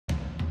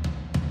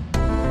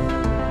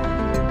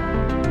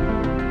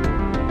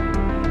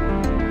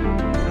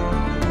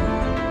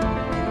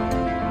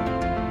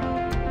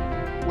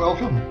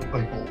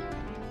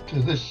to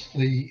this,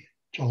 the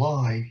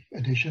July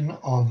edition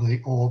of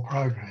the OAR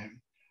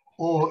program.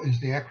 OAR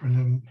is the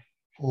acronym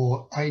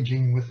for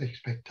Aging with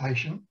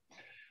Expectation,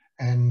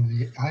 and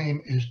the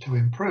aim is to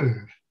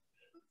improve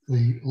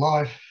the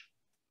life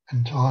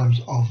and times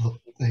of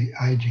the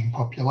ageing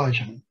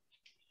population.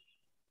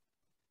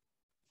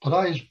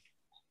 Today's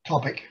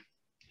topic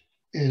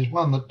is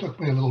one that took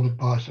me a little bit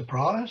by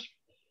surprise,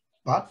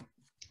 but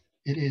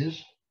it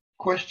is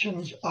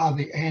questions are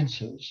the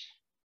answers.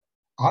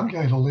 I'm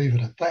going to leave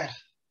it at that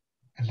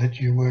and let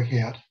you work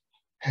out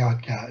how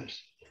it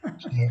goes.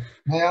 So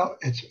now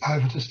it's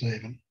over to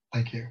Stephen.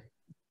 Thank you.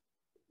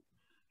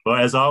 Well,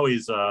 as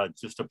always,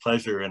 just a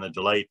pleasure and a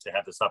delight to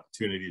have this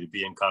opportunity to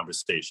be in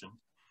conversation.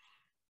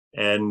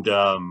 And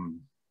I've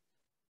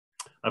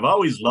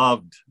always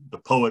loved the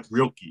poet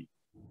Rilke,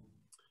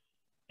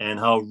 and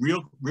how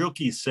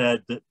Rilke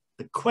said that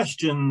the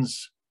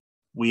questions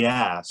we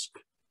ask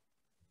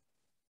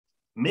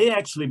may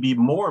actually be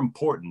more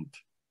important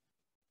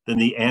than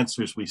the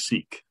answers we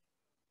seek.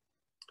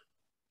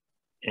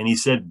 And he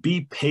said,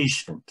 be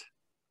patient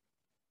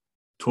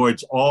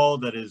towards all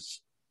that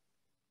is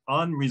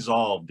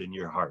unresolved in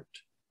your heart,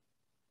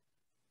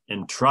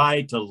 and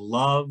try to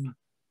love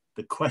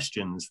the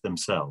questions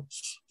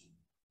themselves.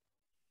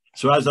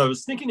 So as I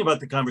was thinking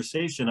about the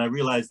conversation, I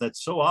realized that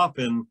so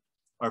often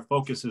our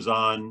focus is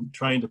on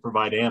trying to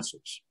provide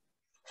answers,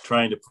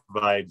 trying to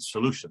provide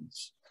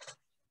solutions.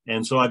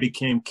 And so I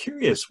became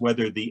curious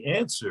whether the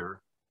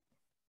answer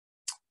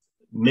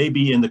may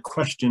be in the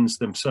questions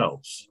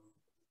themselves.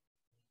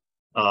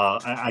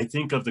 I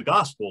think of the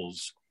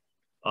Gospels,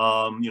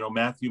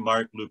 Matthew,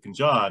 Mark, Luke, and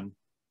John,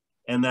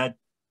 and that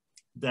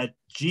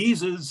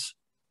Jesus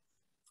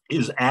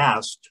is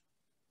asked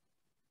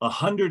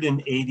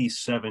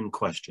 187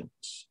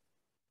 questions,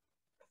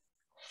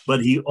 but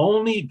he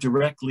only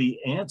directly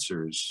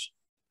answers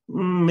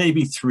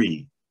maybe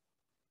 3.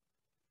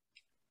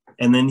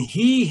 And then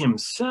he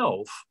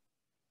himself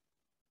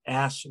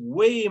asks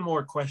way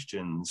more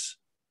questions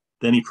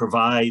than he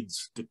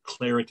provides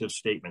declarative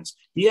statements.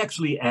 He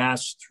actually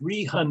asks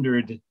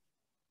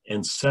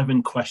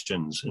 307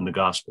 questions in the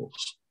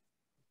Gospels.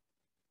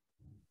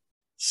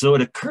 So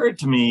it occurred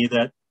to me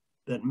that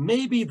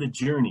maybe the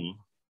journey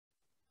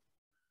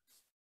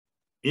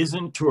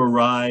isn't to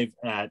arrive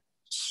at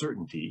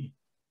certainty,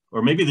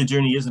 or maybe the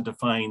journey isn't to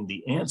find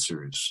the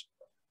answers.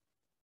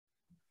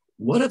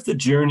 What if the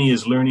journey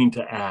is learning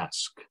to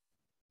ask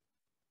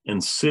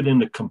and sit in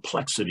the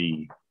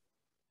complexity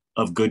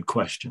of good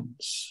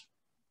questions?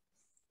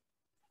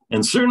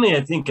 And certainly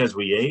I think as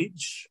we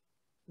age,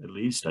 at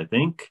least I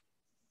think,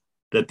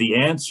 that the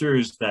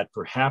answers that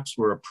perhaps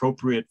were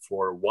appropriate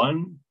for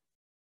one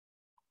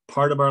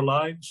part of our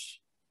lives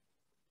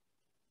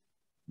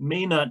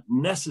may not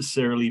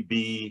necessarily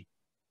be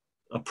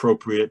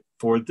appropriate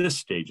for this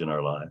stage in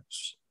our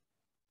lives.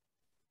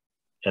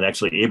 And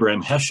actually,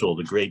 Abraham Heschel,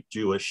 the great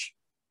Jewish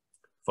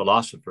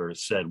philosopher,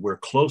 said, we're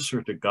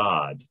closer to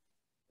God,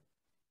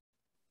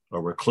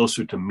 or we're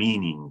closer to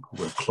meaning.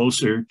 We're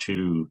closer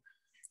to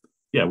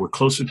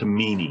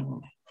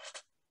meaning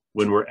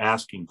when we're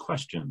asking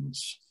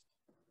questions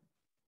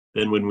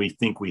than when we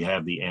think we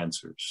have the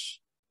answers.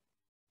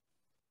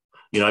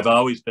 I've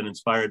always been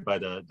inspired by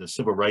the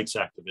civil rights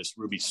activist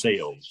Ruby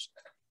Sales.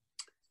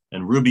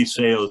 And Ruby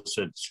Sales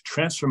said,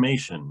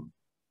 transformation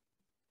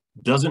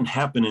doesn't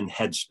happen in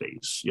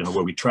headspace,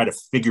 where we try to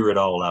figure it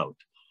all out.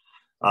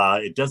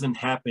 It doesn't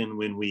happen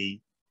when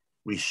we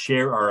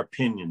share our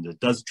opinions.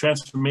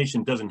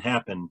 Transformation doesn't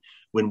happen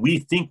when we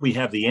think we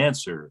have the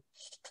answer,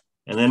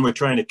 and then we're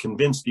trying to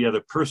convince the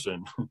other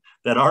person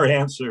that our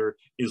answer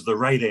is the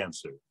right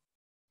answer.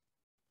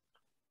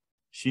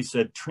 She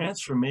said,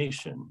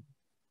 transformation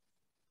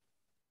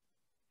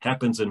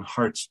happens in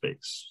heart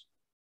space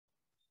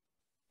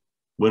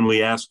when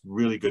we ask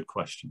really good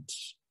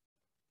questions.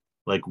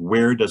 Like,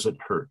 where does it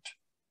hurt?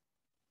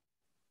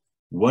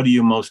 What are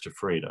you most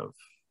afraid of?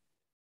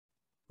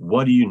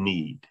 What do you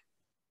need?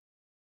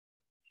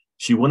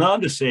 She went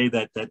on to say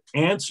that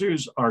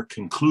answers are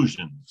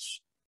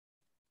conclusions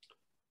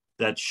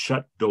that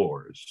shut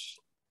doors.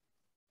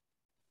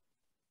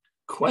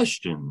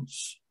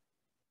 Questions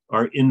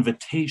are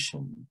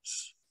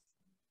invitations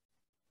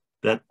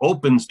that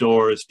opens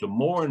doors to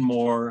more and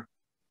more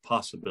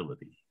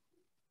possibility.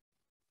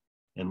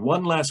 And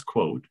one last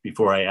quote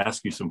before I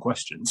ask you some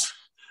questions.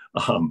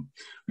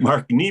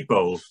 Mark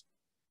Nepo,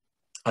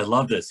 I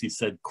love this. He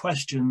said,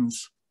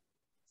 questions,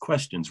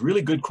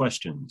 really good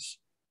questions,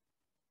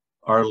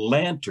 are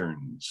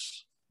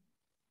lanterns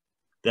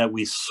that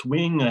we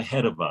swing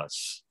ahead of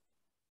us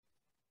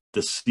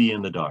to see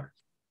in the dark.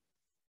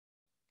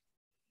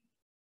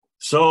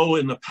 So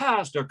in the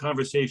past, our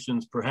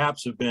conversations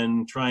perhaps have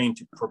been trying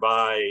to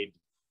provide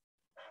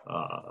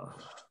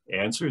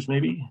answers,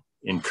 maybe,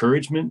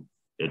 encouragement,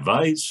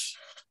 advice.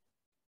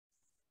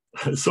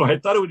 So I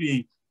thought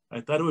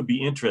it would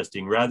be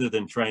interesting, rather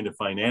than trying to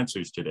find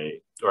answers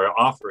today or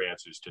offer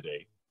answers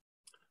today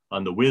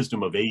on the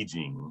wisdom of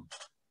aging,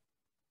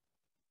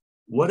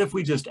 what if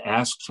we just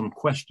ask some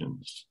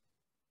questions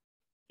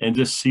and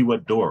just see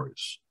what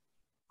doors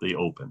they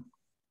open.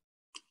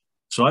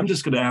 So I'm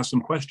just going to ask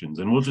some questions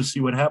and we'll just see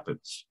what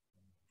happens.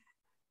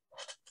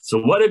 So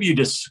what have you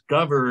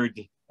discovered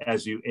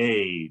as you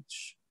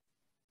age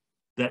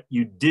that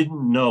you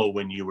didn't know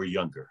when you were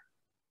younger?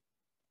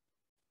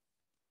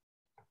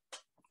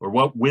 Or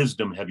what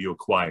wisdom have you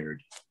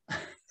acquired?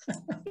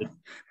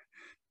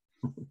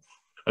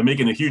 I'm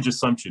making a huge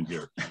assumption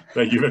here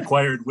that you've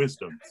acquired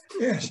wisdom.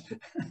 Yes,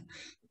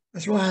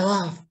 that's why I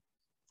laugh.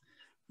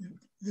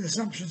 The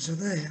assumptions are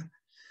there.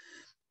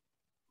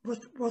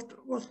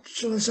 What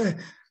shall I say?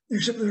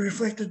 Except they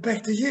reflected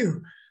back to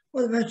you.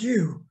 What about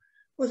you?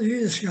 What have you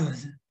discovered?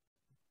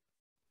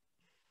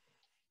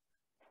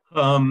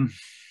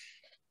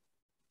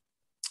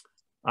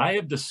 I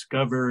have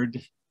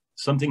discovered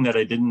something that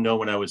I didn't know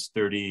when I was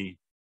 30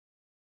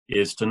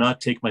 is to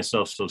not take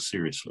myself so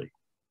seriously.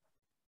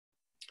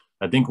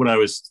 I think when I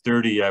was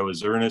 30, I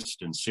was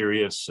earnest and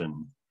serious,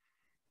 and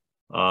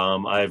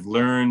I've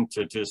learned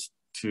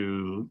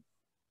to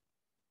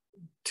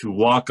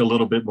walk a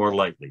little bit more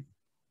lightly,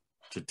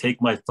 to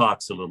take my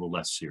thoughts a little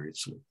less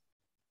seriously.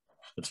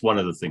 That's one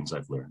of the things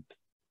I've learned.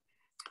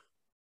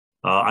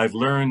 I've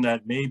learned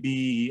that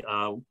maybe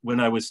when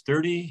I was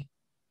 30,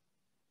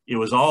 it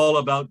was all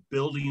about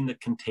building the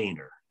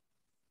container.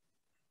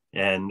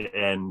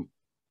 And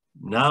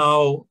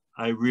now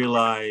I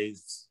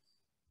realize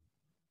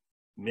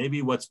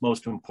maybe what's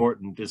most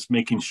important is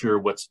making sure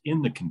what's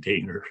in the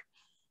container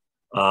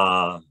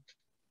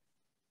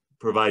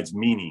provides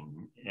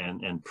meaning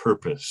and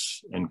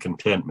purpose and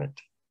contentment.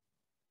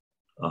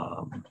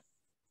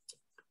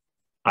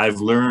 I've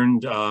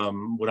learned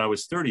when I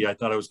was 30, I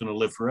thought I was going to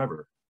live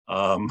forever.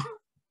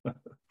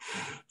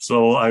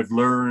 So I've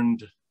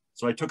learned,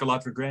 so I took a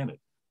lot for granted.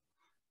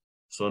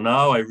 So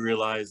now I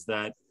realize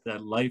that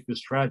life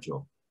is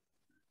fragile.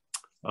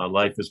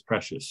 Life is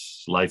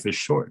precious. Life is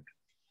short.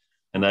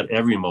 And that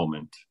every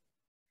moment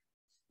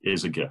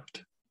is a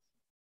gift.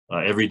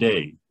 Every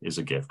day is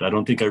a gift. I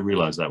don't think I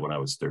realized that when I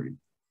was 30.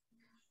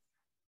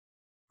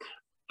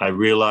 I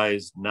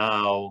realized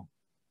now,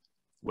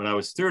 when I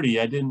was 30,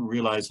 I didn't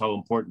realize how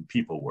important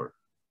people were.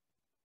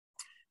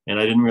 And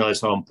I didn't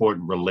realize how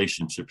important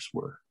relationships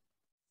were.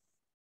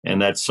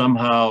 And that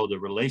somehow the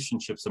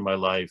relationships in my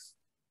life,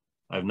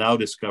 I've now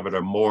discovered,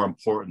 are more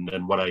important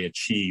than what I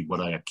achieve, what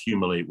I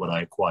accumulate, what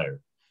I acquire.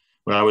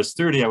 When I was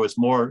 30, I was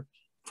more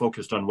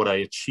focused on what I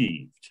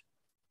achieved.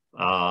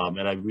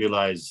 And I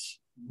realized,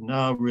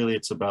 no, really,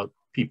 it's about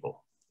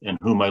people and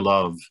whom I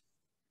love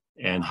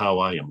and how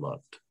I am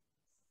loved.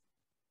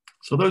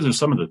 So those are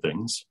some of the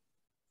things.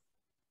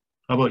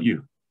 How about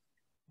you?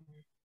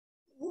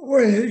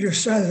 Well, you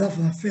started off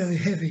on a fairly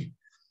heavy.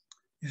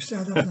 You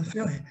started off on a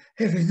fairly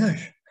heavy note.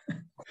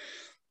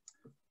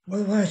 What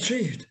have I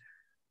achieved?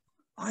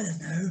 I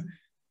don't know.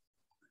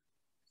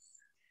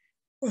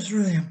 What's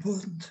really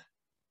important?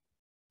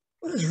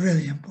 What is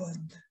really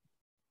important?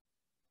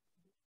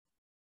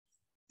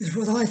 Is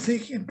what I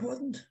think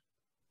important?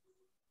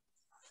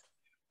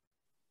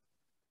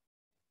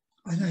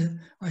 I know.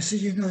 I see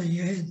you nodding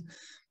your head.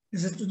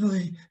 Is it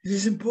nodding? It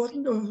is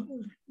important, or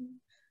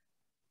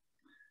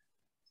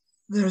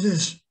there it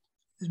is.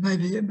 It may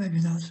be. It may be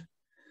not.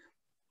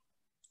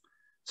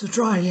 So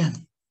try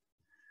again.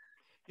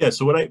 Yeah.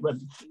 So what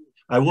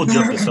I will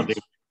jump to something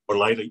more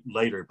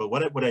later. But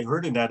what I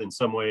heard in that, in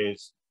some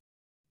ways,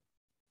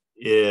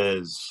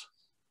 is,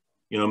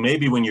 you know,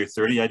 maybe when you're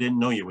 30, I didn't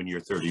know you when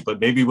you're 30, but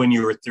maybe when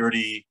you were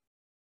 30,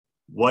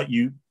 what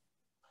you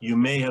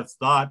may have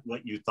thought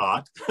what you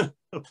thought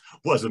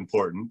was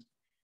important.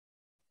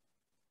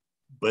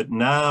 But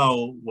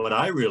now what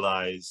I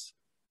realize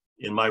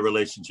in my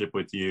relationship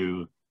with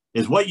you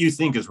is what you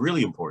think is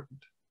really important.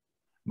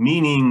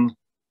 Meaning,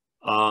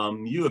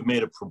 you have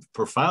made a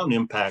profound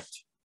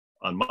impact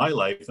on my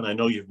life, and I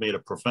know you've made a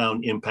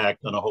profound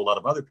impact on a whole lot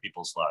of other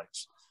people's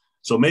lives.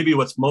 So maybe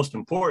what's most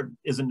important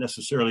isn't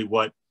necessarily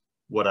what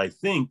I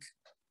think,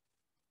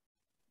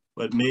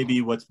 but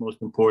maybe what's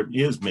most important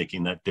is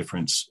making that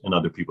difference in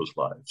other people's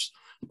lives.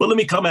 But let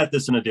me come at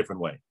this in a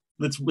different way.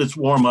 Let's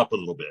warm up a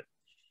little bit.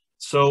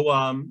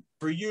 So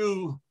for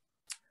you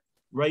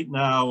right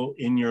now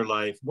in your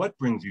life, what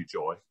brings you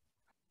joy?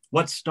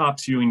 What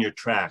stops you in your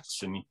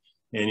tracks and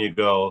you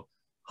go,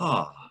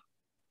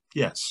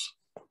 yes.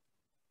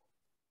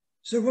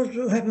 So what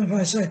will happen if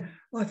I say,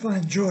 I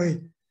find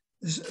joy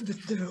is a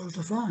bit difficult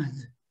to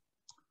find?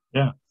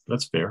 Yeah,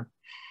 that's fair.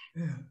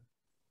 Yeah.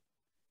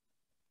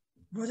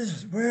 What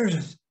is it? Where is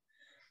it?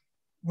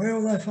 Where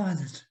will I find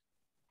it?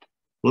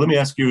 Well, let me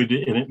ask you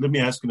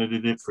in a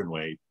different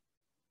way.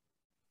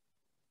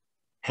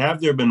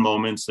 Have there been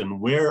moments, and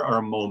where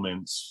are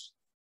moments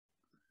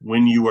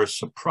when you are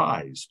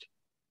surprised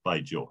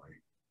by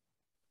joy?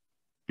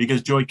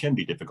 Because joy can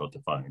be difficult to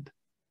find.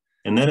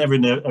 And then every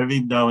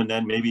now and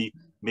then, maybe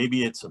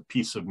it's a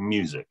piece of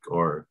music,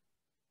 or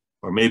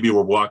maybe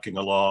we're walking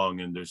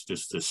along and there's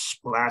just this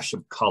splash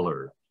of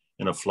color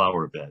in a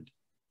flower bed.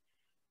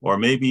 Or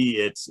maybe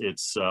it's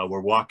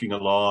we're walking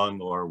along,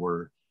 or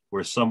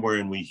we're somewhere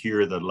and we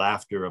hear the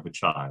laughter of a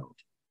child.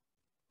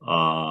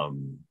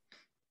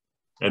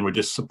 And we're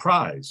just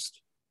surprised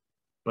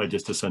by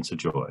just a sense of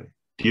joy?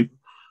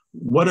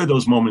 What are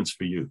those moments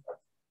for you?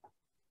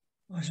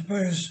 I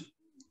suppose,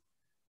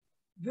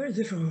 very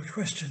difficult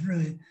question,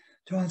 really,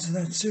 to answer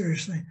that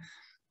seriously.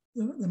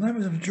 The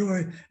moment of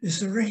joy is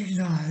to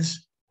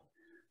recognize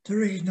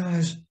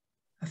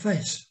a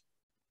face,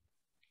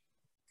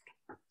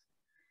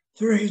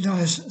 to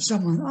recognize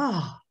someone.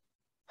 Ah,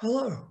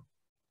 hello.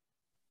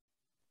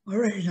 I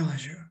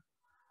recognize you.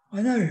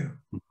 I know you.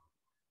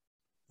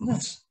 And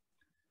that's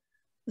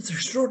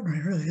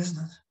extraordinary, really,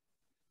 isn't it?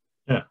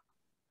 Yeah.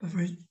 But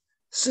we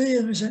see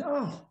and we say,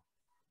 oh,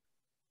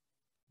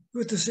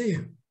 good to see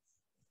you.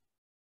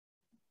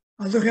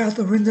 I look out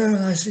the window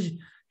and I see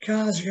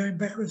cars going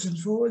backwards and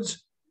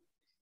forwards.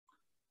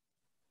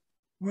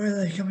 Where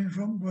are they coming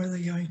from? Where are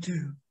they going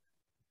to?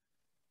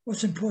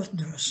 What's important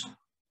to us?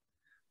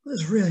 What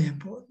is really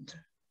important?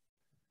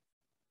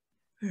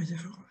 Very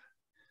difficult.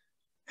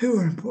 Who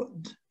are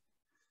important?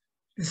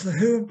 Is the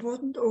who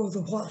important or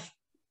the what?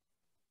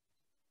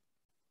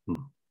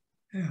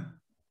 Yeah.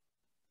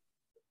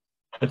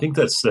 I think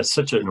that's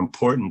such an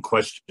important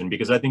question,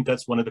 because I think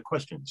that's one of the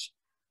questions.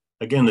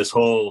 Again, this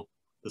whole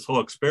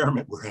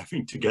experiment we're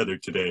having together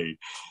today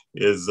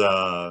is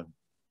the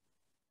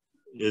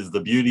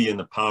beauty and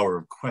the power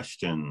of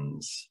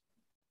questions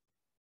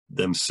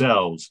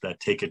themselves that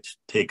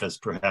take us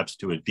perhaps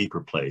to a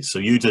deeper place. So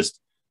you just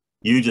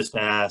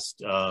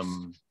asked,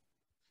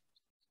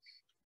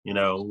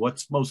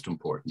 what's most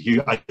important?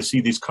 I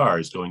see these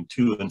cars going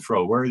to and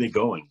fro. Where are they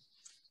going?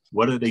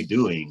 What are they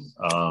doing?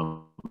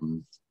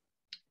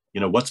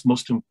 What's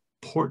most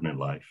important in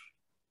life?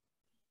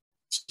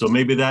 So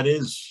maybe that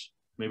is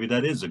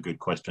a good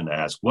question to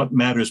ask. What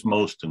matters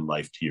most in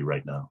life to you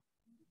right now?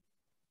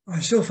 I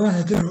still find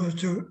it difficult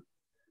to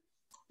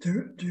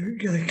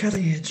get a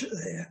cutting edge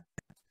there.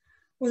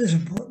 What is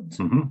important?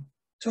 Mm-hmm.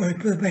 So I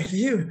put it back to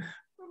you.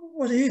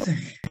 What do you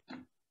think?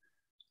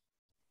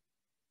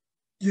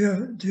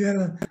 Do you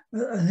have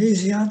an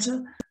easy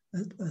answer,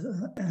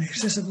 an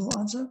accessible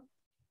answer?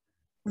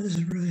 What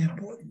is really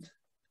important?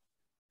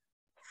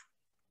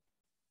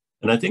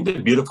 And I think the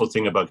beautiful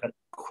thing about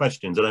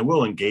questions, and I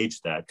will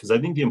engage that, because I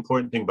think the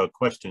important thing about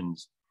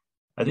questions,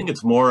 I think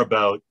it's more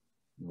about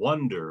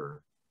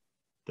wonder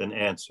than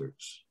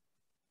answers.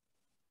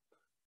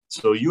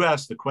 So you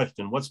ask the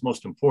question, what's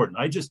most important?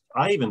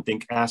 I even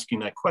think asking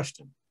that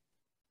question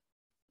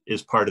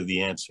is part of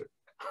the answer.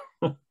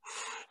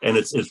 And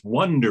it's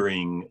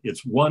wondering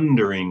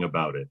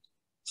about it.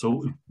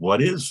 So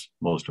what is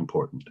most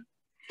important?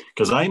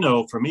 Because I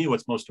know for me,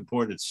 what's most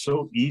important, it's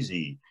so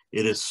easy.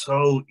 It is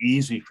so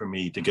easy for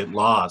me to get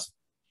lost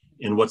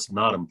in what's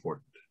not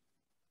important.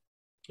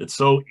 It's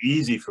so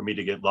easy for me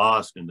to get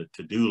lost in the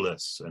to-do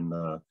lists and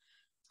the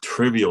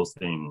trivial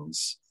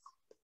things.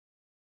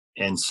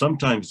 And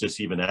sometimes just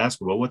even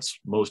ask, well, what's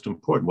most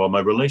important? Well,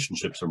 my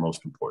relationships are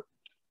most important.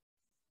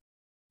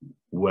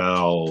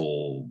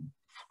 Well,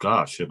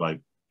 gosh, have I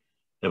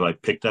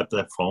picked up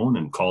that phone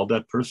and called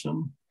that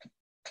person?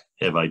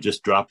 Have I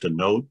just dropped a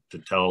note to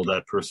tell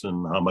that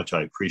person how much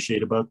I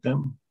appreciate about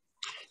them?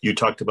 You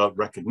talked about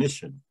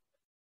recognition.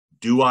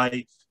 Do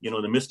I, in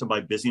the midst of my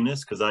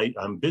busyness, because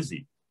I'm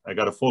busy, I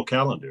got a full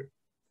calendar.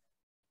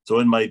 So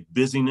in my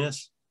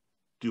busyness,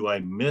 do I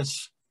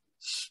miss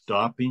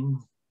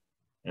stopping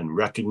and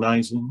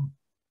recognizing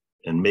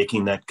and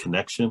making that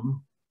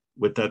connection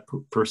with that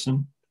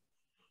person?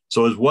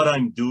 So is what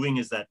I'm doing,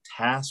 is that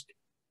task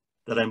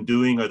that I'm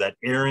doing, or that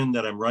errand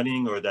that I'm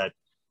running, or that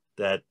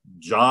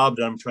job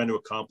that I'm trying to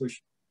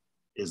accomplish,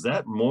 is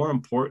that more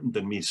important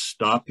than me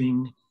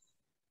stopping,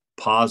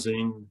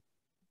 pausing,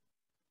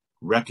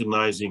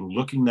 recognizing,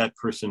 looking that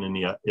person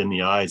in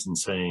the eyes and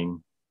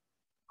saying,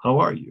 how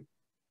are you?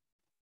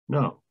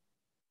 No,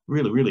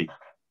 really,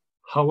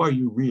 how are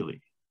you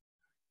really?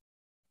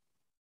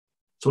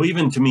 So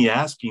even to me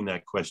asking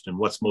that question,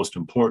 what's most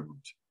important?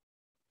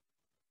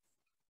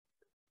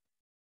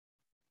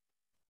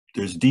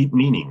 There's deep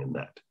meaning in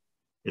that.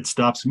 It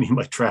stops me in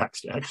my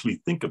tracks to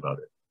actually think about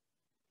it.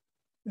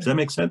 Does that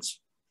make sense?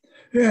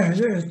 Yeah,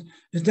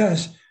 it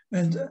does.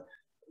 And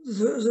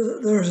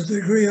there is a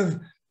degree of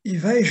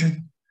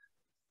evasion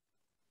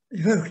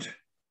evoked.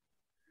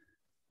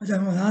 I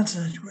don't want to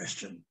answer that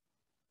question.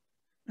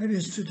 Maybe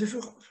it's too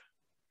difficult.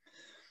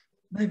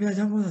 Maybe I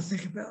don't want to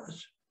think about it.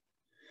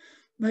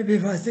 Maybe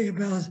if I think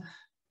about it,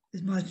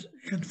 it might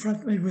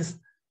confront me with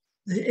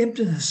the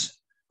emptiness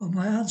of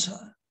my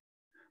answer,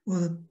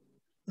 or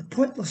the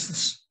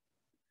pointlessness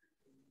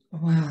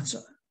of my answer.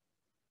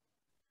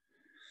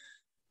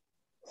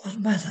 What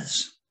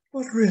matters?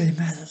 What really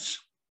matters?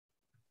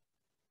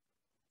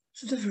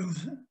 It's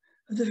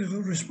a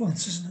difficult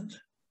response, isn't it?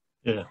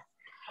 Yeah.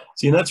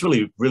 See, and that's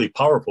really, really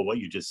powerful what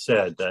you just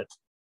said, that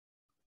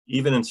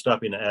even in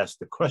stopping to ask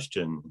the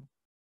question,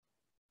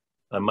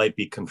 I might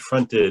be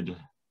confronted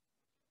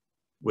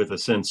with a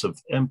sense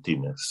of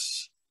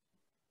emptiness.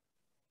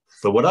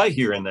 But what I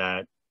hear in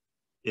that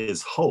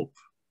is hope.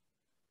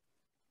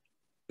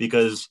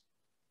 Because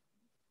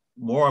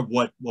more of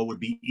what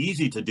would be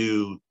easy to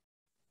do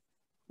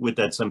with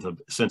that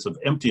sense of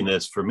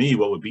emptiness, for me,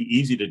 what would be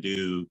easy to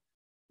do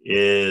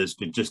is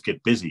to just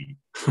get busy.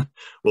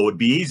 What would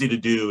be easy to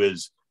do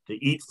is to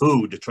eat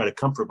food to try to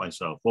comfort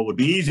myself. What would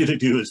be easy to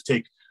do is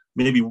take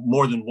maybe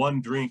more than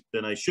one drink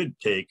than I should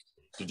take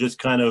to just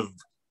kind of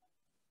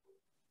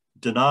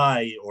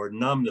deny or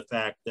numb the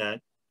fact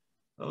that,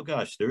 oh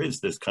gosh, there is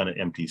this kind of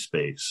empty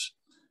space.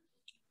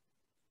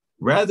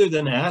 Rather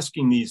than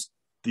asking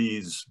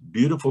these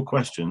beautiful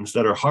questions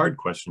that are hard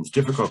questions,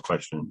 difficult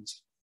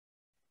questions,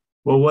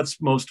 well, what's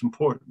most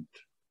important?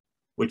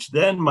 Which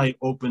then might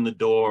open the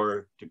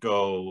door to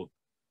go,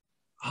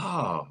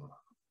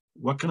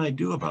 what can I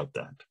do about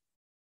that?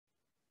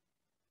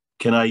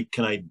 Can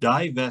I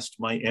divest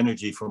my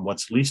energy from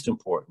what's least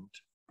important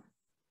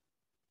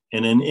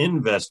and then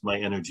invest my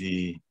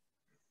energy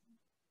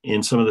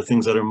in some of the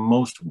things that are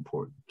most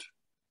important?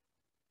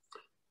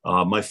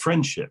 My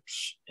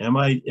friendships, am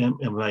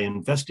I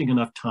investing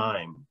enough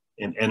time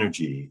and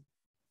energy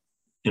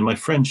in my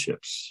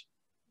friendships?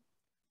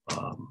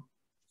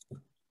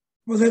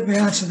 Well, let me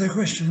answer the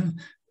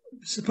question.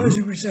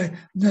 Supposing we say,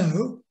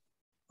 no,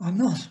 I'm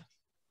not.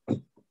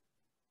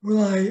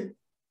 Will I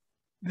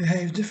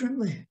behave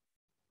differently?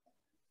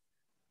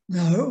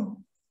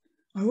 No,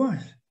 I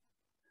won't,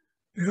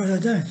 because I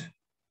don't.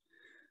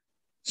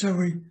 So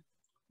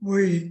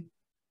we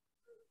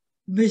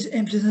meet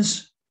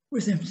emptiness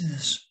with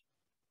emptiness.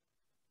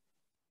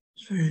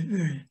 It's very,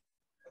 very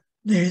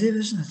negative,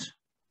 isn't it?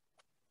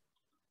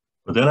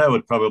 But then I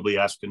would probably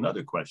ask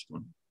another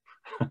question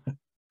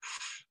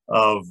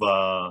of,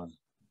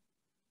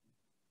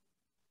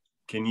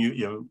 can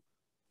you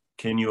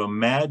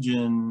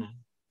imagine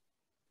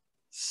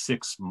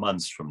 6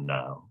 months from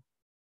now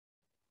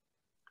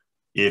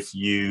if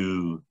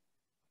you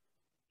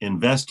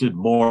invested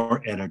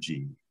more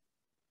energy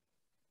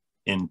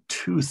in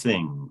 2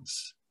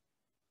 things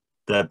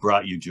that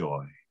brought you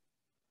joy?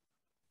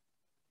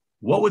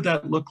 What would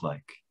that look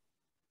like?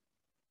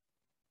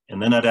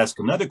 And then I'd ask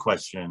another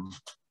question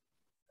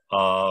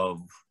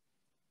of,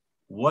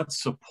 what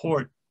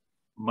support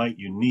might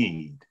you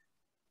need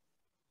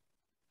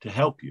to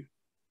help you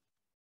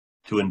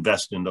to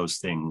invest in those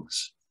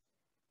things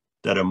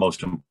that are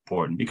most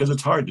important? Because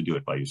it's hard to do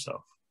it by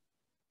yourself.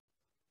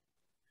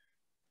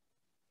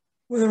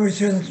 Whether we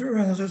turn it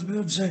around a little bit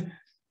and say,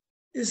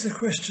 is the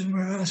question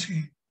we're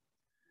asking,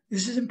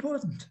 is it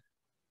important?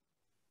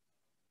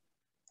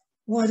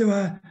 Why do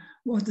I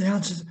want the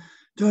answer?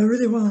 Do I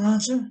really want an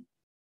answer?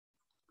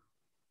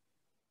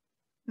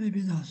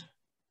 Maybe not.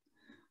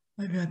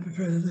 Maybe I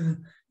prefer to live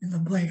in the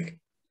blank.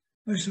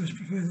 Most of us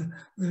prefer to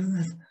live in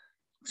that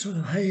sort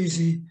of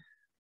hazy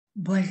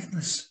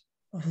blankness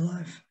of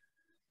life,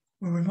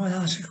 where we might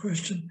ask a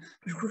question,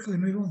 but quickly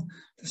move on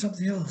to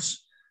something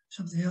else,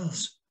 something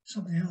else,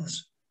 something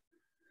else.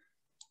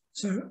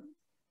 So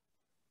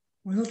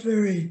we're not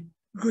very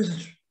good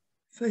at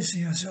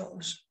facing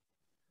ourselves.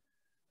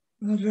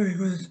 We're not very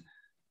good at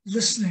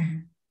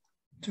listening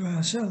to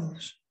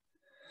ourselves.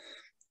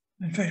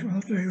 In fact, we're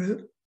not very good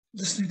at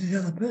listening to the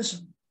other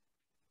person.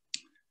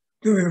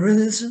 Do we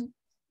really listen?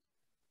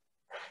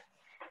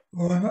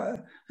 Or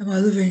am I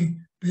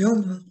living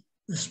beyond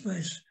the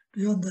space,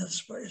 beyond that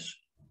space?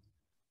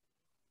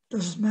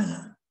 Doesn't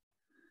matter.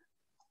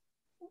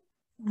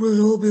 Will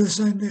it all be the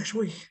same next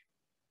week?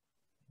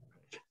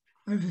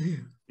 Over to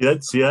you.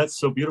 That's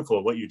so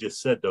beautiful what you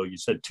just said, though. You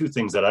said 2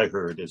 things that I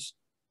heard. Is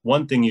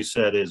one thing you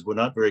said is we're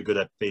not very good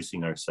at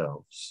facing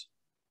ourselves.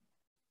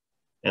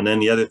 And then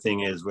the other thing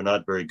is we're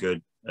not very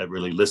good at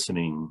really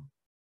listening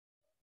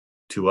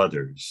to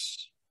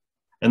others.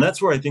 And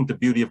that's where I think the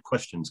beauty of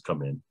questions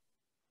come in.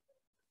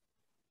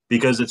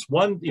 Because it's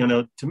one,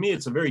 to me,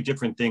 it's a very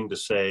different thing to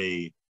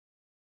say,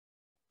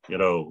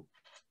 so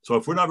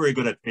if we're not very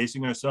good at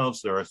facing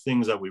ourselves, there are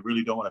things that we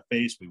really don't want to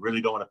face. We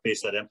really don't want to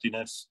face that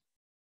emptiness.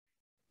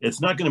 It's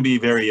not going to be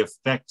very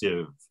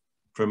effective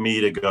for me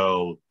to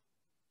go,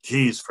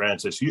 geez,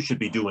 Francis, you should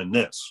be doing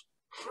this.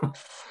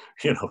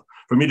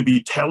 For me to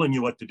be telling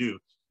you what to do.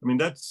 I mean,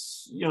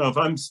 that's, if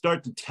I'm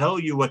start to tell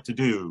you what to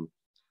do,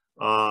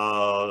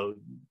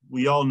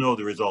 we all know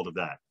the result of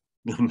that.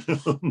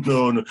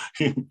 No,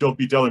 don't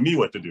be telling me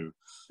what to do.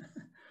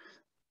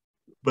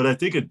 But I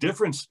think a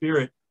different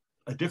spirit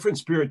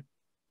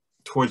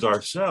towards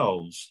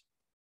ourselves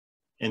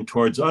and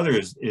towards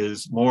others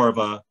is more of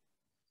a,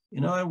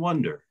 I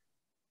wonder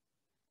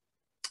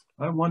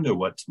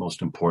what's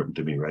most important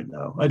to me right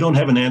now. I don't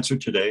have an answer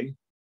today,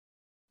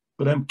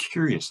 but I'm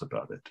curious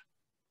about it.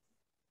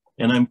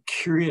 And I'm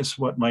curious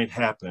what might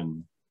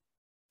happen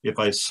if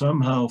I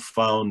somehow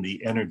found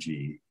the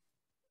energy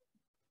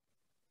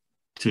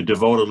to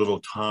devote a little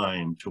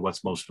time to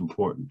what's most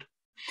important,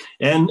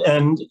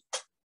 and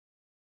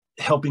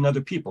helping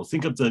other people.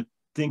 Think of the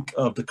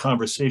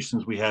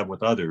conversations we have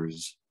with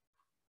others.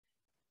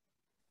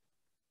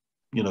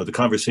 The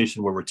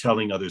conversation where we're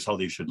telling others how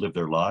they should live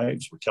their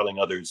lives. We're telling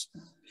others,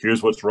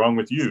 here's what's wrong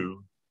with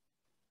you,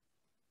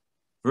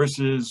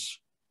 versus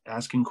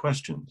asking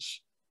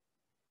questions.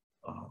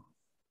 I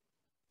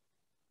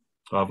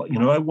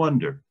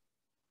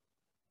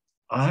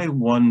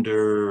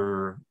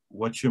wonder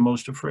what you're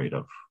most afraid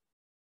of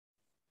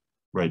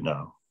right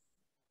now.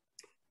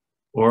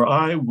 Or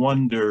I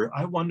wonder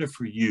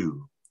for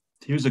you.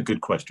 Here's a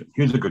good question.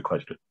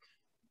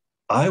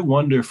 I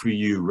wonder for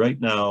you right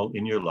now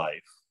in your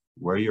life,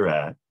 where you're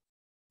at,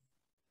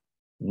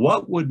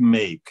 what would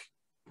make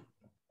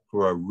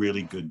for a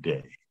really good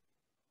day?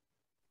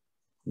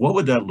 What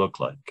would that look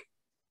like?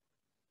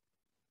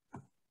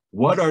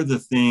 What are the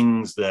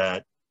things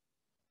that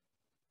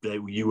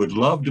you would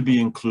love to be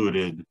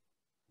included,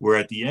 where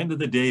at the end of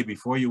the day,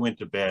 before you went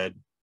to bed,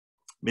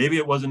 maybe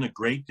it wasn't a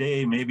great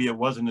day, maybe it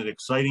wasn't an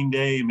exciting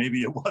day,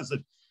 maybe it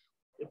wasn't,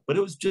 but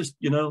it was just,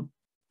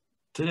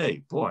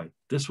 today, boy,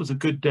 this was a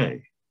good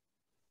day.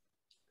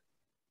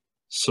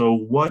 So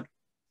what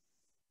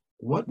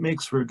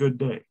makes for a good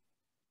day?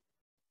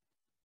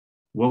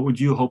 What would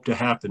you hope to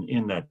happen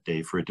in that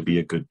day for it to be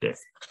a good day?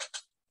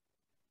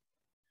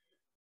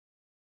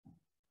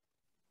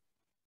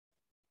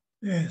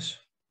 Yes.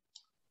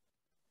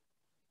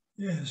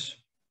 Yes.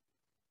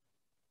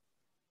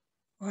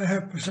 I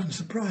hope for some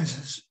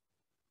surprises.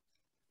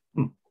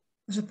 A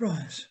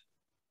surprise.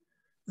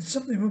 That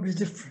something will be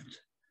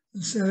different.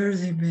 Instead of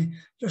everything being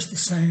just the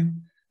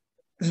same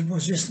as it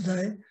was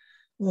yesterday,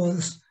 or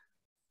this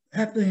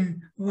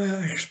happening the way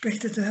I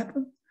expect it to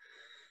happen,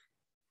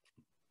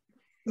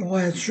 the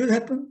way it should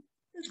happen,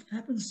 it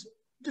happens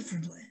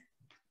differently.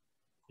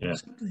 Yeah.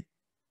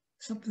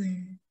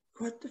 Something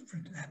quite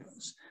different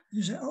happens. And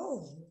you say,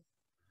 oh,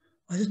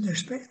 I didn't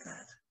expect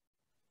that.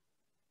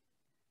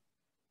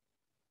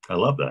 I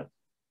love that.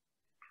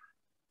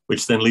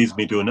 Which then leads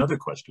me to another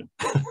question.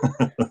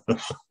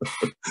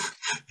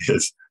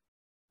 Is,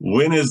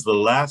 when is the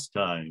last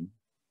time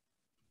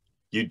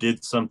you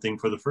did something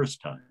for the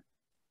first time?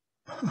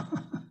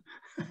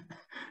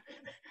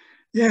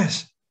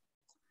 Yes.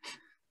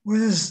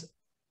 When is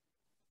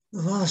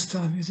the last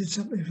time you did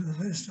something for the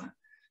first time?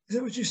 Is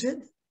that what you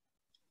said?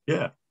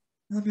 Yeah.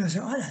 And I'm going to say,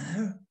 I don't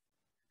know.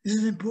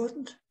 Is it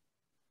important?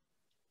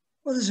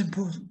 What is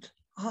important?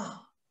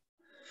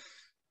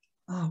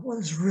 What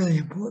is really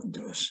important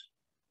to us?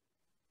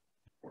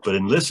 But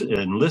in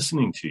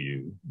listening to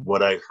you,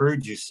 what I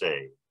heard you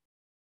say,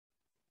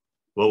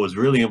 what was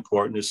really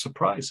important is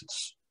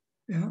surprises.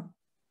 Yeah.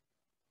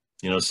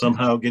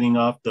 Somehow getting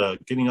off the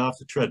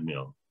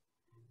treadmill,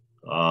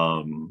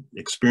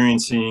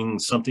 experiencing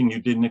something you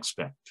didn't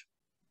expect,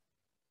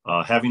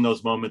 having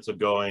those moments of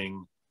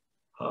going,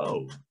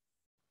 oh,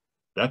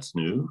 that's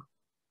new,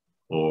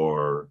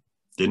 or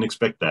didn't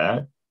expect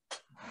that,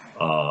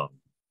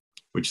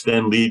 which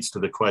then leads to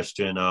the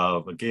question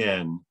of,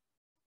 again,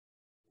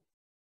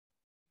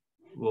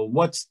 well,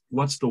 what's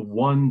the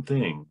one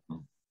thing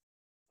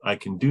I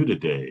can do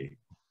today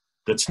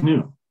that's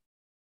new,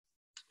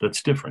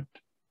 that's different?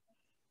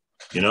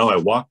 I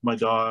walk my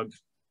dog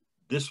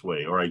this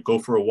way, or I go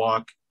for a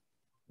walk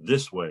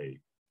this way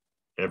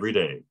every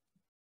day.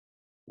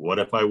 What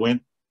if I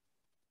went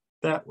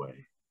that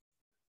way?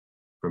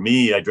 For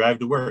me, I drive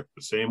to work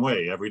the same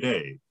way every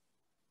day.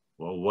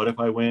 Well, what if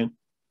I went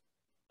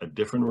a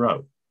different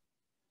route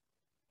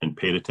and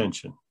paid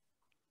attention?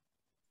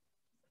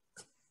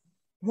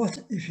 What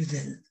if you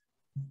did it?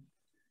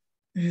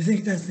 If you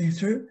think that thing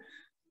through,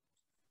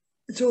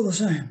 it's all the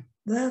same.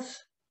 That.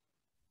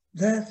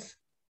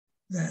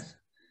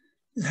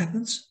 It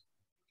happens.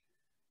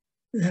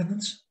 It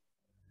happens.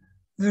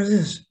 There it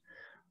is.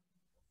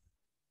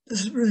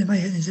 Does it really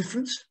make any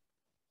difference?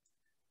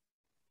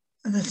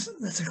 And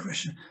that's a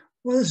question.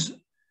 What is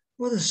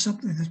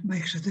something that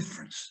makes a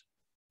difference?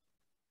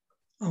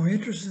 Are we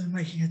interested in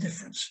making a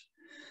difference?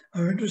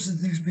 Are we interested in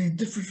things being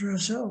different for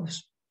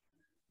ourselves?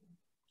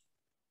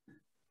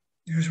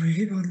 Because we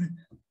keep on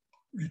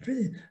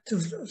repeating till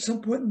at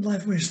some point in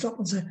life we stop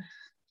and say,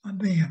 I'm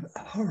being a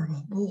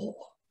horrible bore.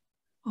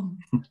 I'm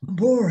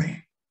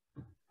boring.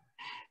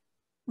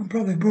 I'm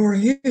probably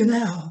boring you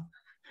now.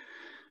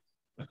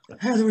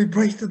 How do we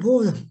break the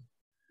boredom?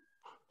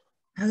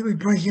 How do we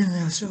break in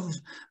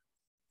ourselves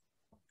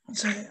and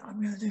say,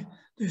 I'm going to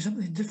do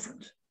something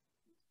different?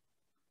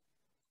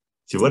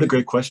 See, what a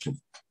great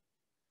question.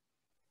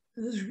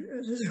 It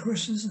is a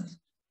question, isn't it?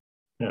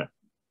 Yeah.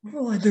 What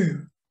will I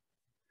do?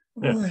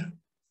 What will I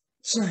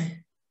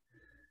say?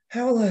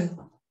 How will I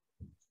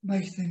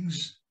make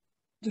things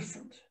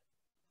different?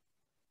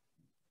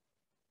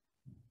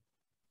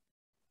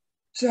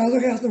 So I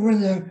look out the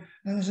window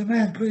and there's a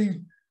man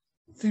putting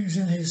things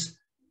in his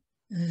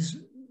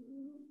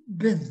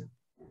bin.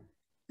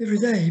 Every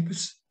day he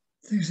puts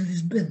things in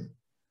his bin.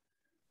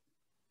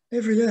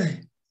 Every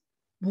day,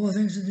 more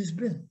things in his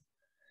bin.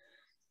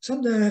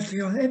 Someday I have to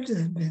go and empty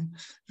that bin.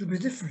 It'll be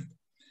different.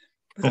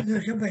 But then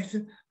I'll come back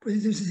to putting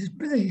things in his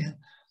bin again.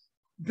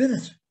 Bin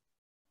it.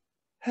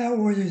 How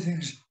will you do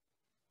things?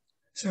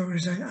 So we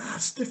say,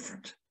 it's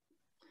different.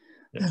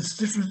 Yeah. It's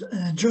different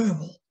and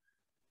enjoyable.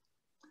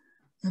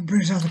 And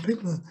brings other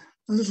people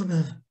a little bit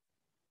of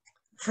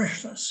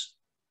freshness.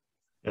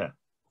 Yeah.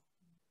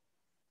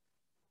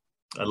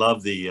 I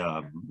love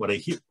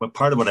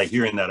part of what I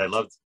hear in that. I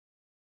love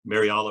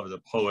Mary Oliver, the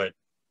poet.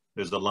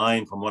 There's a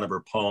line from one of her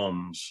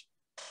poems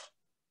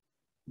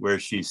where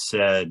she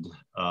says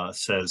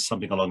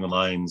something along the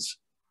lines,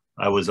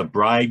 I was a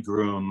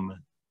bridegroom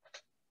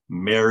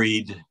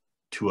married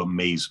to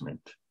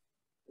amazement.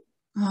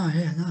 Oh,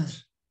 yeah,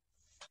 nice.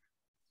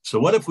 So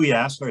what if we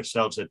ask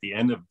ourselves at the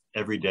end of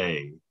every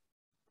day,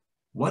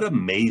 what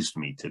amazed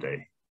me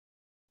today?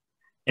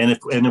 And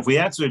if we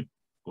answered,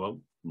 well,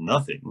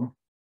 nothing,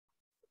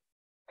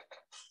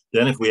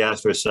 then if we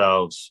asked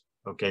ourselves,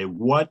 okay,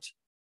 what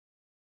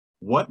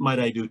might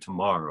I do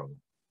tomorrow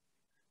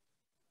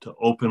to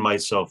open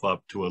myself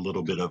up to a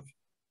little bit of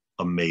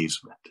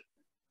amazement?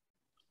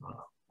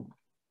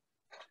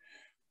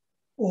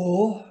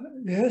 Or,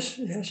 yes,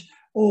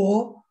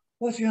 or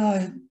what can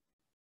I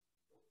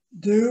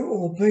do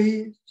or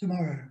be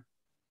tomorrow,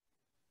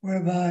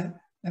 whereby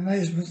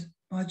amazement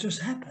might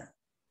just happen.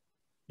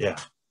 Yeah.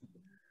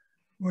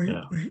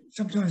 We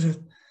sometimes are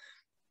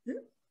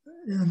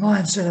in the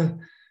mindset of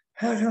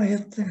how can I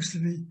get things to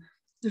be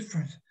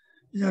different?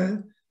 You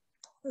know,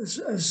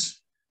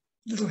 as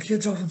little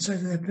kids often say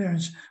to their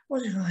parents,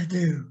 what can I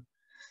do?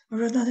 I've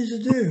got nothing to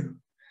do.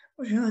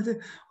 What can I do?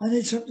 I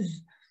need something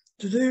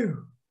to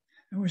do.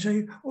 And we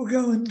say, well,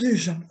 go and do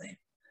something.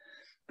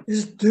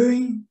 Is it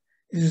doing?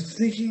 Is it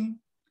thinking?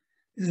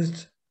 Is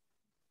it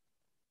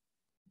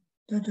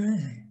don't do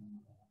anything?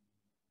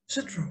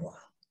 Sit for a while.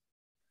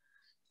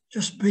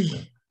 Just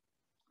be.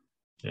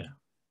 Yeah.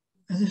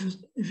 And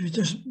if you're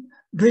just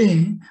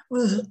being, what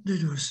does it do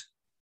to us?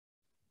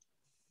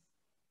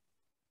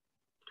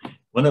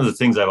 One of the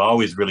things I've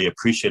always really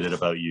appreciated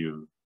about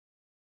you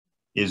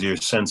is your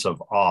sense of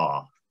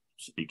awe.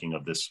 Speaking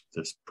of this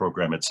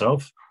program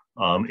itself,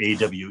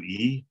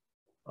 AWE.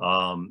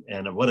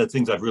 And one of the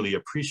things I've really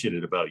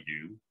appreciated about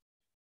you,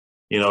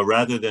 you know,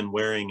 rather than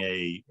wearing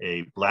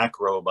a black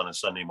robe on a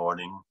Sunday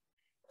morning,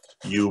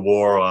 you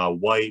wore a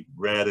white,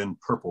 red, and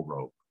purple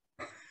robe.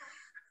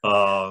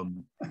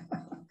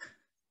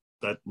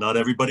 That not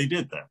everybody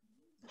did that.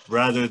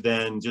 Rather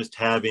than just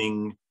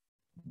having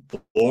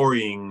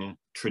boring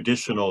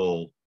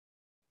traditional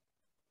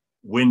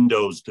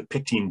windows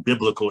depicting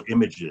biblical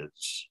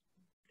images,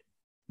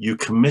 you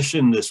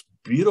commissioned this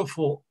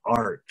beautiful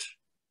art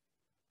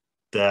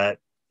that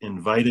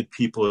invited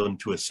people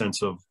into a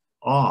sense of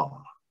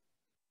awe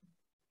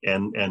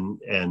and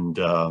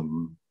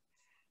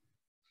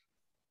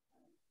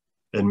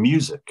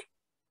music.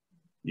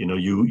 You know,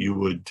 you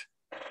would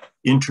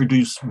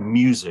introduce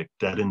music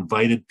that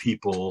invited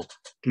people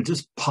to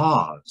just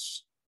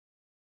pause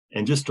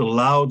and just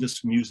allow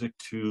this music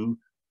to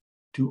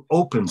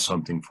open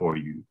something for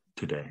you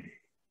today.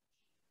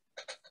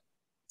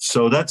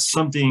 So that's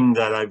something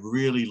that I've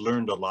really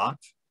learned a lot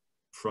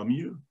from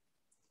you,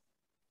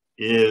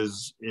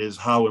 is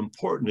how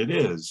important it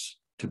is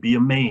to be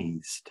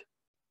amazed.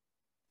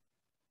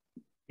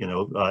 You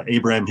know,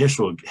 Abraham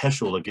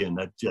Heschel again,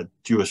 that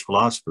Jewish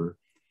philosopher,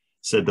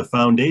 said the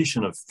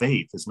foundation of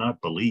faith is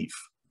not belief,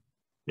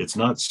 it's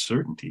not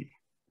certainty,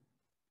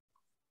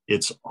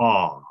 it's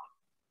awe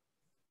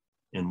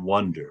and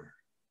wonder.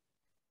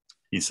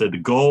 He said the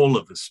goal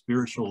of the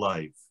spiritual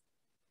life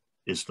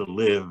is to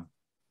live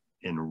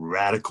in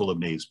radical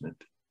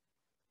amazement,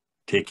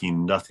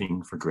 taking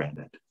nothing for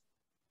granted.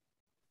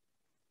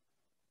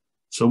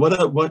 So what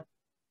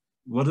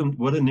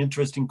an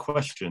interesting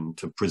question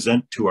to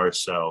present to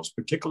ourselves,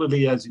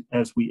 particularly as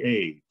we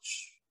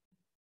age.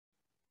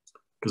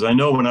 Because I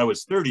know when I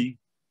was 30,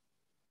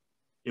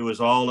 it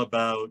was all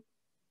about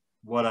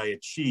what I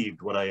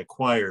achieved, what I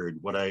acquired,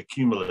 what I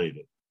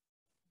accumulated.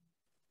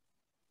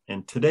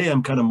 And today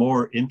I'm kind of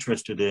more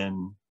interested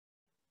in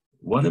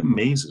what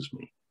amazes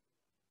me.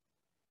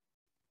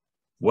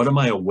 What am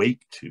I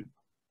awake to?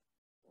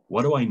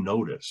 What do I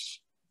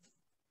notice?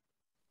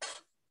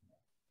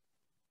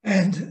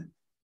 And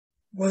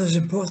what is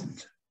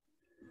important?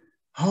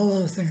 How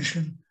other things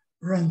can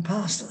run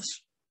past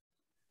us.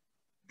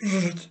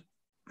 Did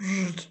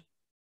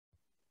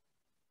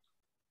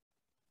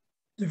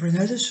we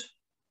notice?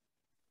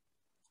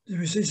 Did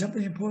we see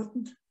something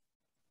important?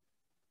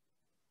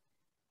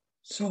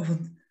 So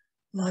often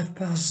life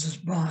passes us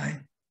by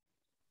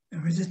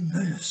and we didn't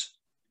notice.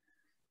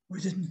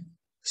 We didn't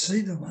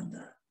see the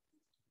wonder.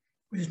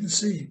 We didn't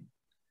see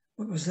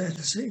what was there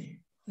to see.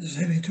 This is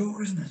heavy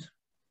talk, isn't it?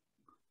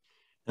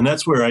 And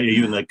that's where I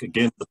even like,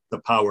 again, the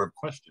power of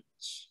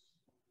questions.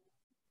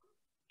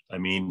 I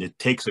mean, it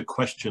takes a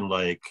question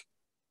like,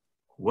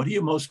 what are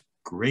you most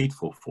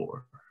grateful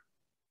for?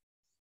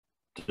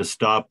 To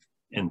stop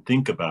and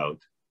think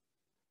about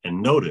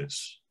and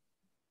notice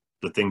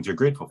the things you're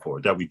grateful for,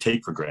 that we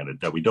take for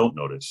granted, that we don't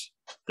notice,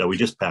 that we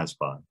just pass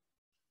by.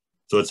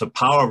 So it's a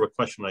power of a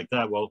question like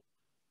that. Well,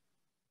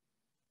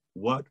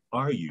 what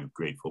are you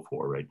grateful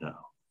for right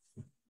now?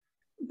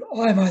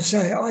 I might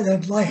say I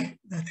don't like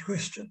that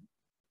question.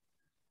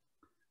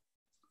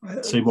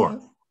 Say more.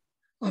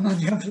 I'm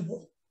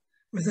uncomfortable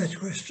with that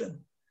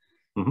question.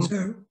 Mm-hmm.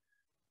 So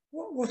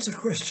what's a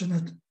question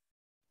that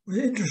would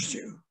interest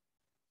you?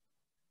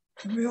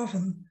 And we're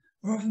often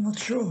not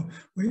sure.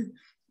 We're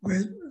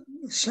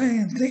saying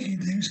and thinking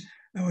things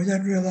and we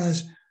don't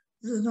realize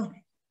they're not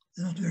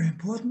very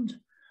important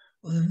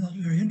or they're not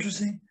very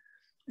interesting,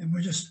 and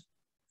we're just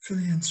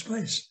filling in the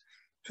space.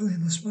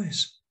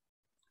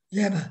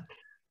 Yabba.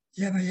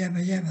 yammer, yammer,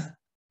 yammer.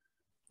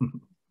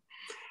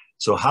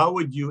 So how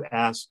would you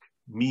ask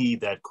me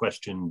that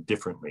question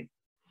differently?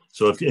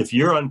 So if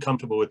you're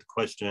uncomfortable with the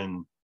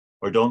question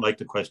or don't like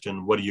the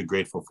question, what are you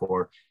grateful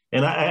for?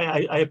 And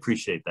I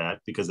appreciate that,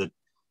 because it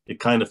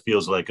kind of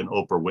feels like an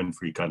Oprah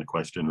Winfrey kind of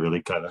question,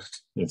 really. Kind of,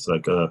 it's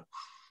like a,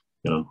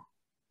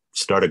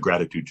 start a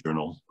gratitude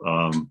journal.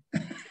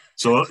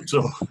 So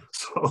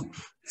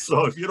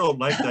if you don't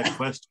like that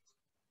question,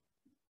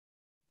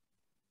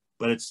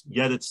 but it's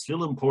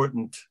still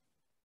important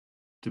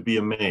to be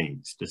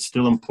amazed. It's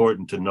still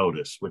important to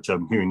notice, which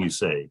I'm hearing you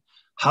say.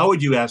 How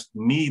would you ask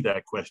me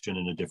that question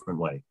in a different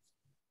way?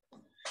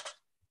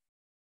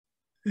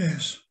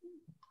 Yes.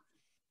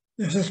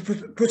 Yes,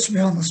 that puts me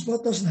on the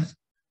spot, doesn't it?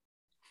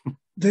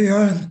 Do your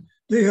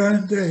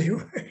own dirty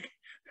work.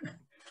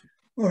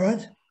 All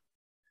right.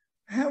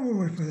 How will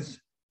we put it?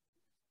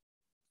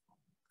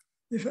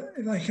 If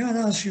I can't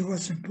ask you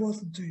what's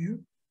important to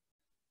you,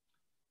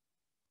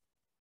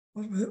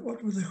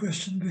 what would the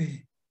question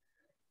be?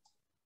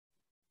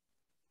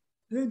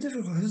 Very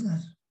difficult, isn't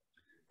it?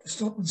 To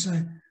stop and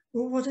say,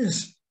 well, what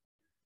is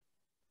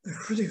the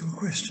critical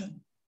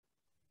question?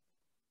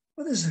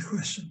 What is the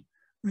question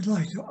we'd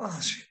like to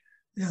ask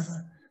the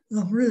other? And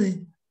I'm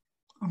really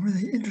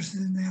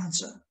interested in the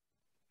answer.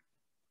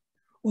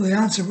 Well, the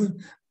answer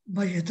would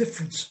make a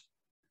difference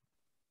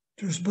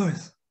to us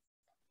both.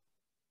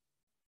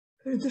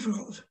 Very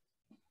difficult.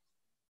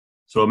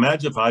 So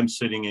imagine if I'm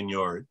sitting in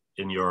your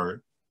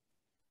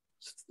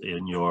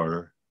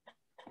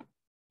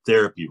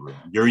therapy room.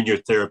 You're in your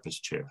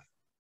therapist chair.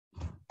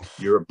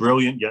 You're a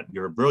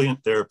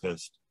brilliant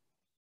therapist.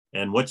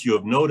 And what you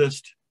have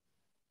noticed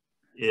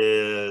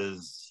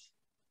is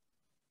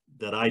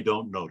that I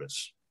don't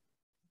notice.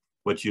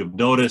 What you've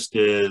noticed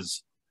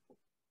is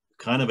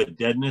kind of a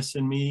deadness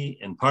in me.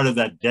 And part of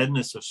that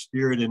deadness of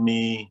spirit in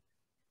me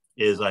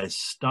is I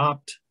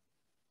stopped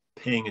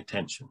paying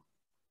attention.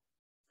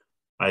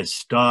 I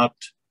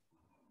stopped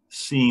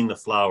seeing the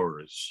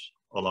flowers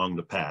along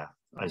the path.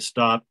 I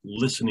stopped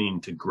listening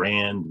to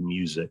grand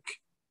music.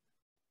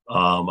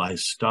 I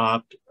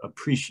stopped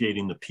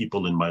appreciating the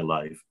people in my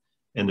life.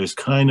 And there's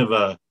kind of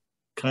a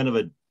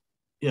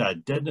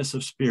deadness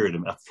of spirit,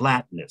 a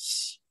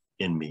flatness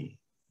in me.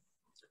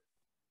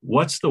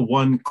 What's the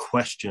one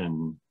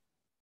question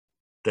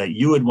that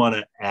you would want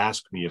to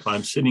ask me if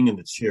I'm sitting in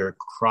the chair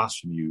across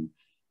from you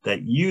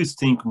that you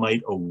think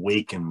might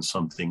awaken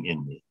something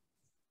in me?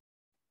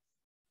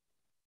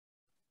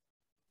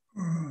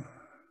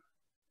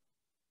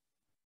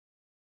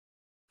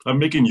 I'm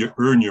making you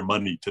earn your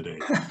money today.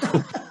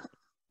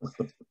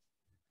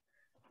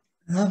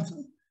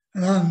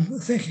 And I'm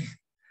thinking,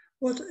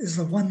 what is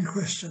the one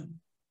question?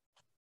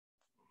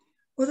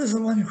 What is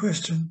the one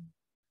question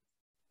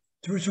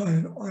to which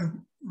I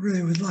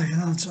really would like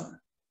an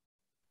answer?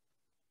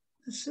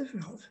 It's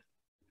difficult.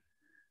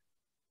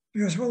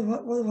 Because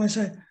what if I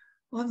say,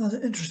 I'm not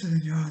interested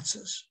in your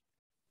answers.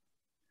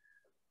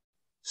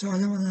 So I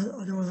don't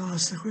want to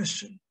ask the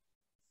question.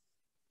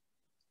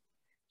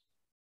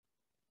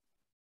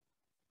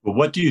 But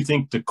what do you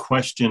think the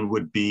question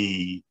would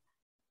be,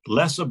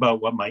 less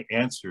about what my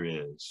answer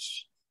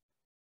is,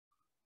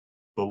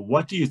 but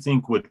what do you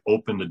think would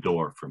open the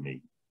door for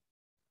me?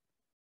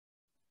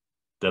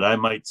 That I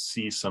might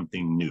see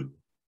something new.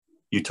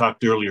 You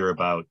talked earlier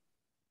about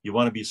you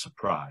want to be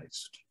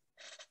surprised.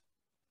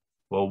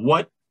 Well,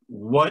 what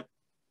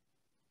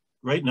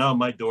right now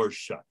my door's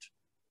shut.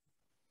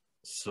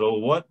 So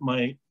what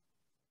might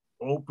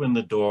open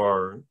the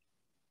door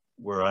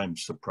where I'm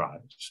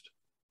surprised?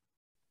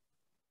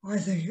 I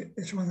think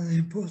it's one of the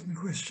important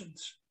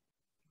questions.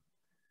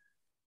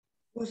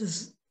 What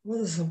is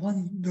the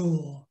one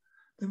door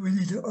that we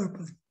need to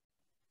open?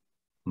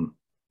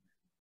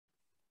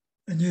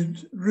 And you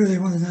really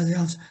want to know the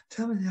answer.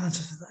 Tell me the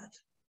answer to that.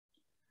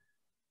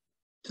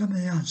 Tell me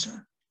the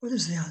answer. What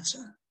is the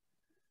answer?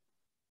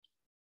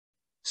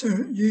 So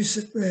you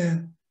sit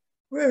there.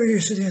 Where are you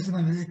sitting at the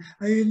moment?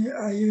 Are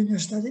you in your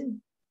study?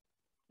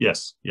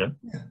 Yes. Yeah.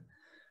 Yeah.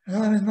 And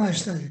I'm in my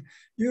study.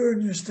 You're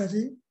in your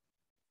study,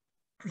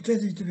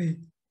 pretending to be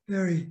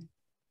very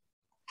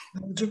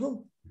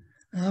knowledgeable.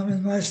 And I'm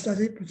in my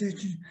study,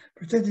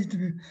 pretending to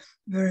be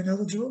very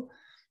knowledgeable.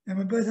 And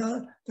we both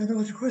don't know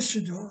what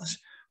question to ask.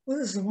 What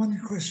is the one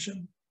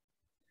question?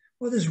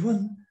 What is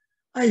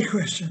a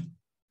question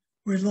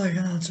we'd like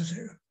an answer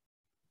to?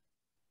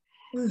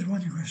 What is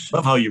one question?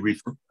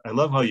 I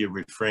love how you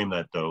reframe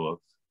that,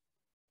 though.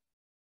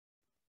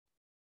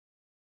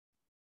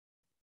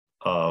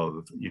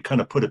 You kind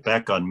of put it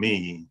back on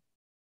me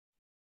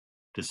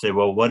to say,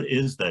 well, what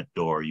is that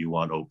door you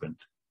want opened?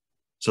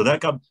 So that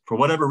got, for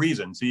whatever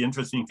reason, see,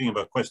 interesting thing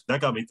about questions,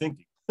 that got me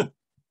thinking.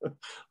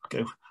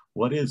 Okay,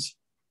 what is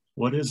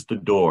the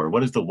door?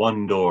 What is the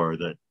one door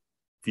that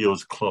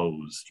feels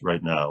closed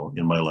right now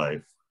in my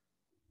life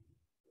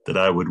that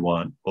I would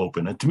want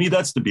open? And to me,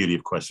 that's the beauty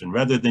of question.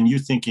 Rather than you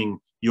thinking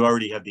you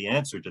already have the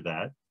answer to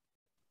that,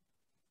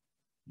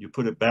 you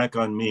put it back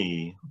on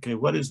me. Okay,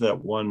 what is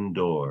that one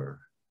door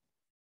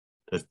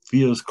that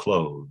feels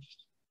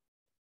closed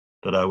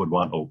that I would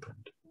want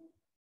opened?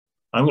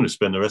 I'm going to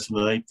spend the rest of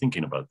the night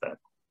thinking about that.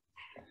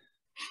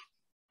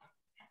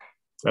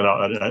 And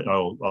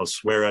I'll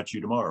swear at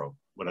you tomorrow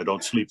when I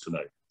don't sleep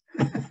tonight.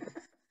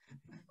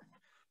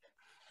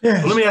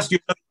 Yes. Well, let me ask you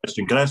another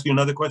question. Can I ask you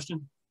another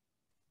question?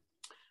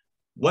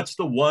 What's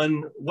the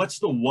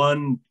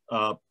one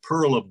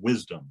pearl of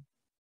wisdom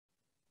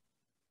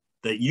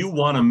that you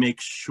want to make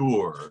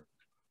sure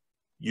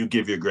you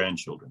give your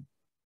grandchildren?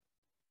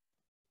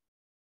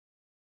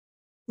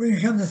 When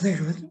you come to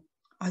think of it,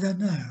 I don't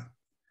know.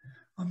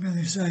 I'm going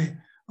to say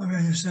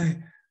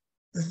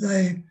that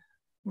they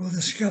will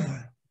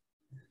discover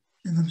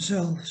in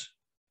themselves,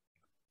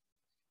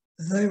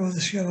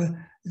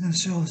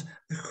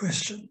 the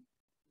question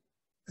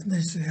that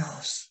needs to be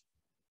asked.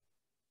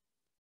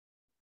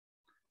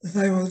 That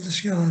they will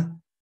discover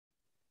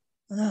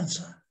an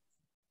answer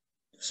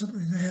to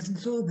something they hadn't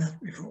thought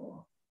about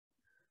before.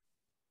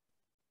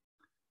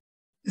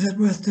 Is that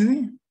worth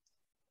doing?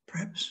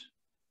 Perhaps.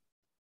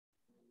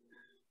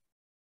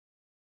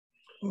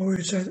 Or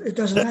we say it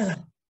doesn't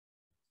matter.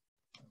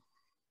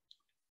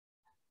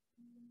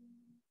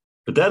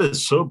 But that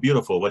is so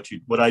beautiful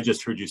what I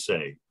just heard you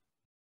say,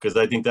 because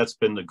I think that's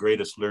been the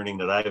greatest learning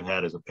that I've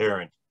had as a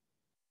parent,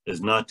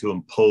 is not to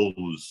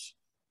impose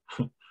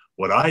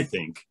what I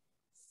think,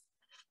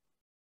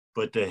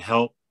 but to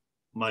help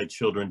my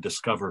children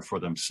discover for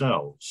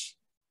themselves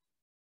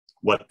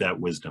what that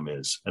wisdom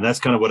is. And that's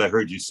kind of what I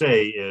heard you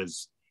say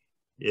is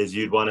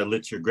you'd want to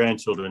let your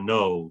grandchildren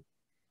know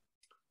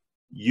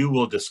you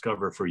will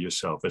discover for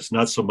yourself. It's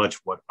not so much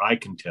what I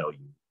can tell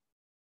you.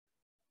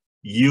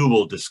 You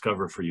will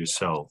discover for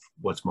yourself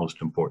what's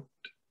most important.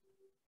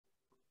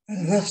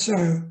 And if that's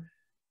so,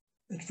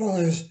 it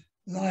follows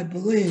that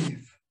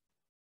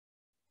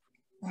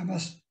I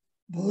must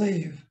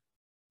believe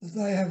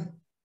that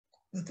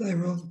they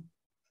will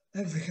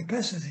have the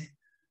capacity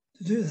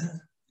to do that.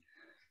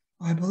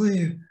 I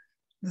believe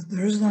that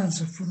there is an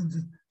answer for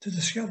them to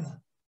discover.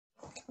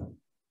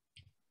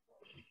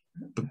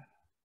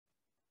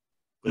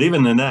 But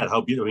even in that,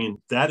 how beautiful, I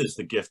mean, that is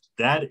the gift.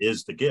 That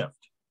is the gift.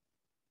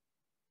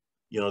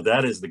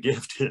 That is the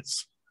gift.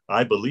 It's,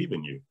 I believe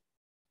in you.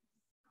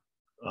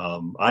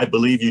 I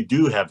believe you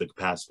do have the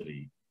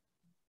capacity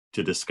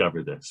to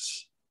discover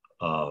this.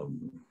 I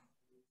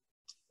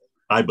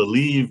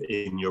believe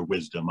in your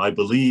wisdom. I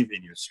believe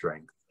in your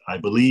strength. I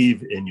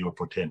believe in your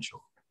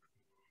potential.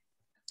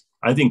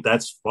 I think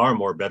that's far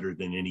more better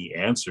than any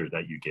answer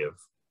that you give.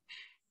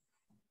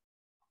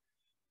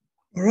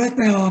 Well, right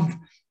now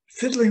I'm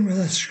fiddling with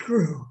a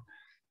screw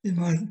in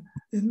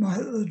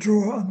the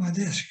drawer on my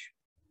desk.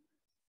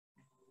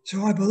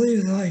 So I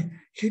believe that I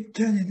keep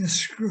turning this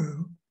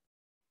screw.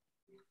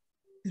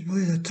 It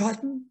will either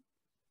tighten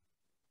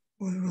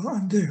or it will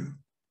undo.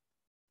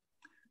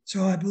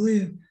 So I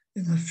believe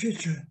in the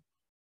future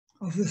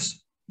of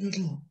this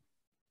little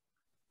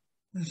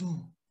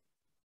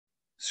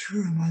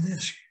screw in my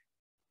desk.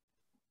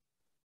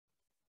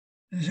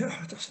 And you say,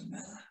 oh, it doesn't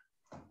matter.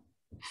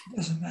 It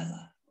doesn't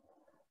matter.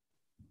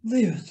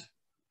 Leave it.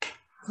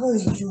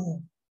 Close the drawer.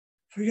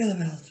 Forget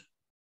about it.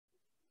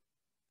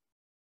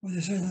 What do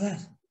you say to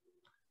that?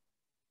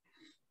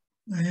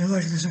 No, you're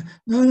likely to say,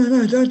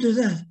 no, don't do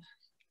that.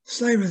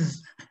 Stay with it.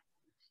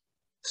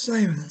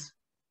 Stay with it.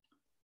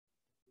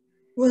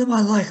 What am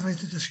I likely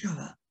to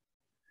discover?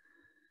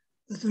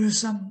 That there is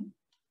some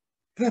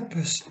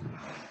purpose,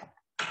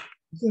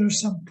 that there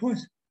is some point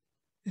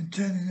in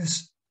turning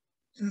this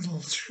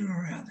little screw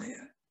around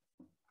here.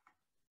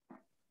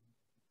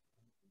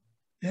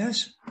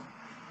 Yes?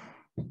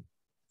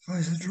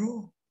 Close the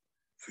drawer.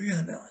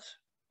 Forget about it.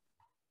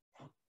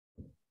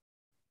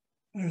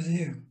 Over to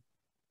you.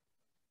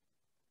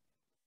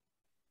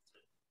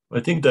 I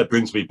think that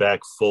brings me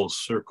back full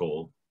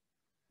circle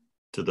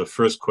to the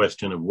first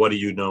question of what do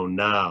you know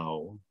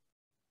now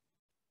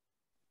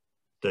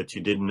that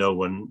you didn't know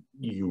when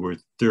you were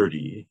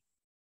 30?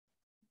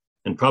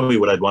 And probably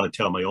what I'd want to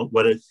tell my own,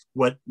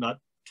 not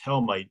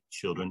tell my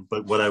children,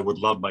 but what I would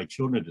love my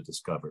children to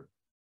discover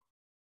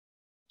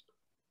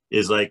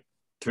is like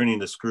turning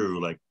the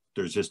screw, like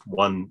there's just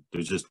one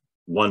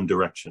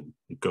direction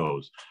it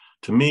goes.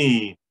 To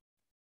me,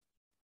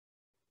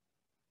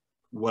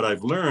 what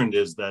I've learned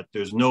is that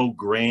there's no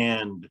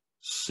grand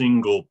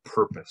single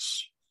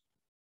purpose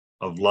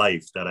of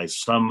life that I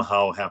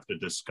somehow have to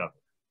discover.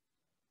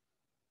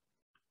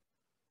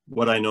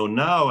 What I know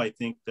now, I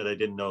think that I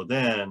didn't know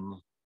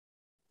then,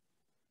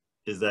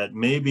 is that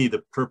maybe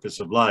the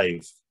purpose of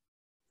life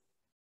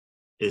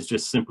is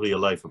just simply a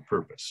life of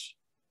purpose.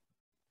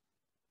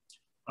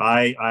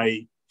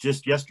 I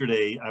just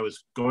yesterday, I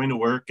was going to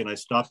work and I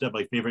stopped at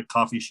my favorite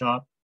coffee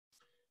shop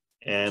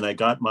and I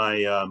got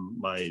my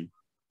my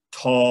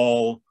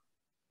tall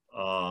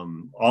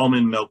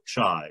almond milk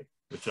chai,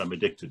 which I'm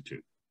addicted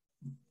to,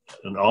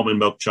 an almond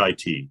milk chai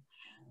tea.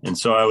 And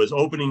so I was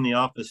opening the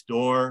office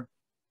door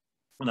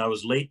and I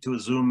was late to a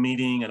Zoom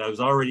meeting and I was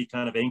already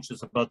kind of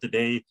anxious about the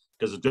day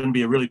because it's going to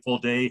be a really full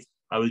day.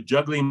 I was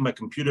juggling my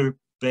computer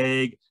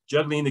bag,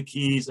 juggling the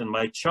keys and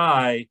my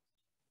chai.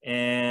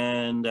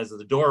 And as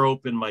the door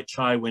opened, my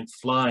chai went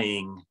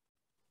flying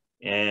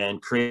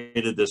and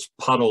created this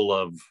puddle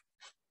of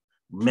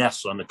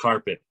mess on the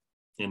carpet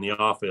in the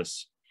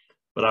office.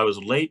 But I was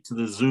late to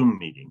the Zoom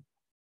meeting,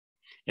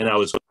 and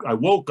I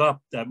woke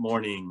up that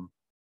morning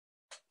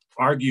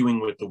arguing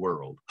with the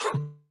world.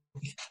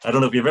 I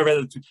don't know if you've ever had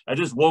it. I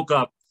just woke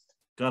up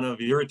kind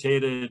of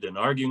irritated and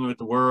arguing with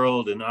the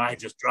world, and I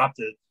just dropped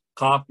the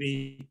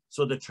coffee.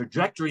 So the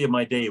trajectory of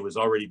my day was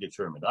already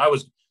determined.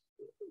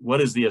 What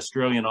is the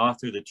Australian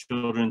author, the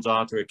children's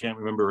author? I can't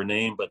remember her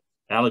name, but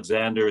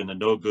Alexander and the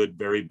No Good,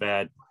 Very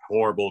Bad,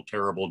 Horrible,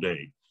 Terrible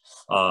Day.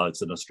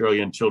 It's an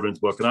Australian children's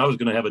book, and I was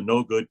going to have a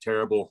no good,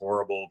 terrible,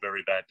 horrible,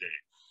 very bad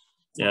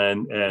day.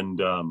 And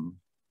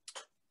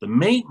the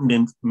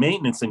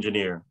maintenance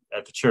engineer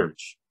at the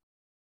church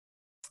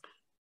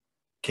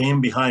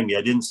came behind me.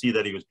 I didn't see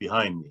that he was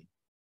behind me.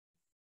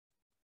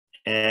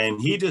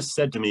 And he just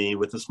said to me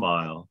with a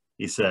smile,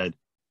 he said,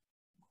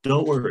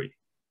 "Don't worry,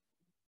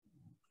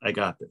 I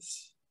got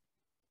this.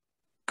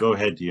 Go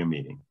ahead to your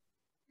meeting."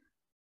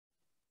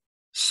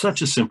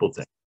 Such a simple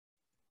thing.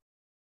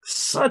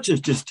 Such a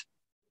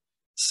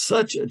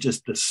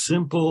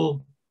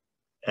simple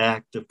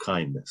act of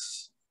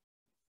kindness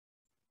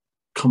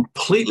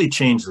completely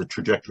changed the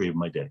trajectory of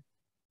my day.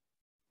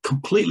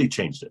 Completely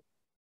changed it.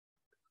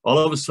 All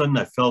of a sudden,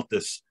 I felt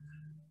this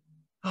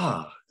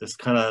kind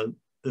of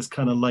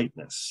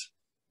lightness.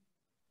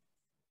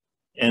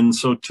 And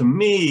so, to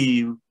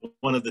me,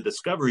 one of the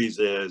discoveries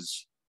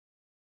is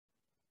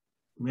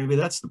maybe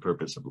that's the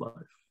purpose of life.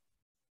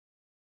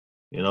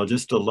 You know,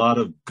 just a lot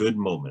of good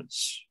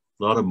moments,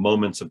 a lot of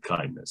moments of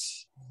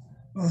kindness.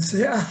 Well, it's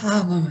the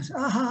aha moment.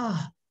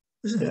 Aha.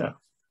 Isn't it? Yeah.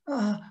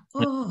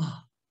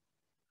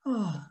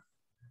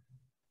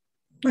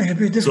 Make a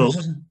big difference,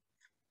 doesn't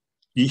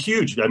it?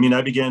 Huge. I mean,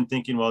 I began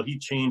thinking, well, he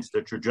changed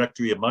the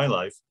trajectory of my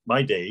life,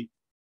 my day.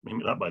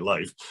 Maybe not my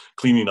life.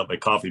 Cleaning up my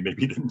coffee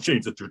maybe didn't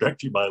change the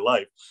trajectory of my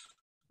life,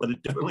 but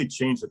it definitely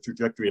changed the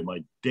trajectory of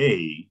my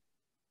day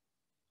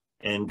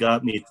and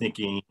got me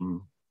thinking,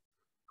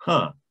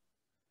 how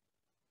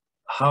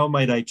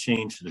might I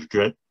change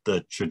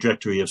the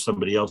trajectory of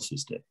somebody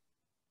else's day?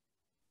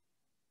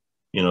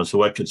 You know,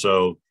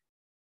 so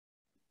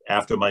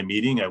after my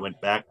meeting, I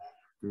went back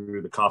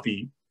through the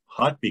coffee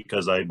hut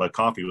because my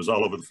coffee was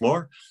all over the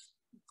floor.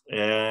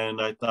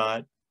 And I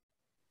thought,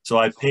 so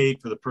I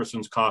paid for the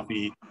person's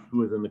coffee who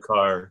was in the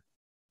car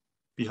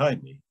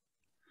behind me.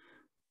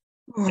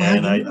 Well,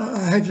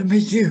 I hope to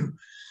meet you.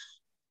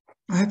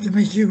 I hope to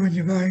meet you when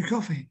you're buying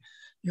coffee.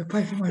 You'll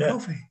pay for my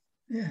coffee.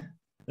 Yeah.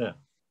 Yeah.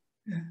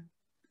 Yeah.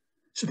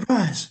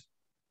 Surprise.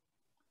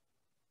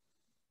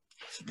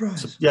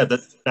 So, yeah,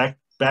 that's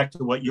back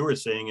to what you were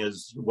saying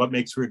is what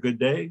makes for a good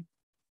day?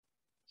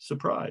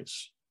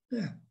 Surprise.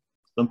 Yeah.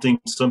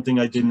 Something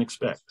I didn't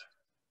expect.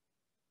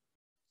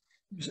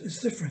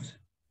 It's different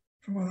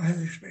from what I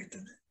had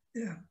expected.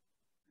 Yeah.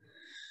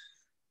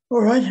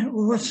 All right.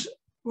 Well,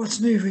 what's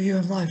new for you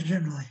in life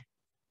generally?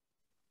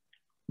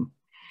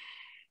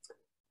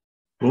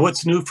 Well,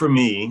 what's new for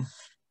me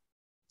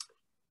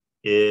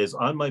is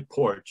on my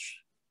porch,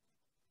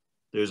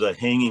 there's a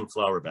hanging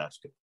flower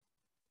basket.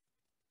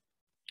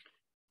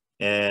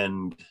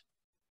 And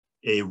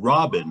a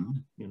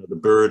robin, you know, the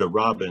bird, a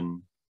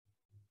robin,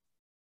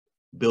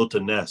 built a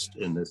nest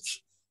in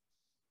this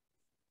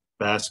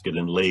basket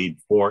and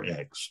laid 4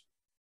 eggs,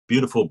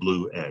 beautiful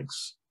blue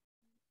eggs.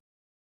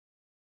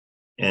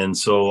 And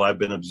so I've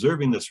been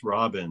observing this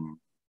robin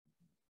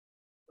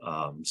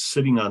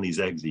sitting on these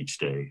eggs each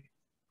day.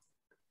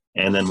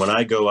 And then when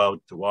I go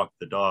out to walk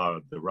the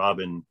dog, the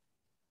robin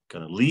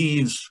kind of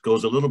leaves,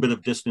 goes a little bit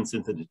of distance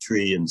into the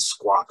tree and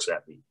squawks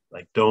at me,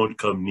 like, "Don't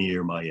come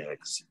near my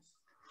eggs."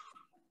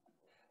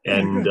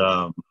 And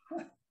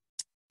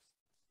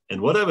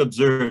what I've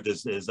observed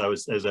is, as I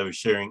was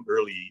sharing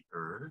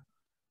earlier,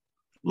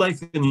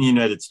 life in the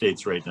United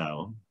States right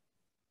now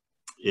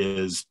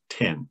is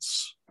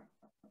tense.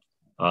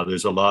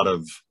 There's a lot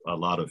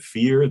of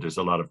fear. There's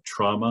a lot of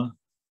trauma.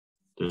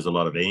 There's a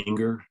lot of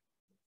anger.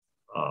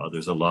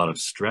 There's a lot of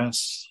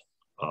stress.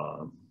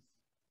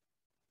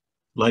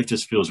 Life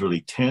just feels really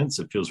tense.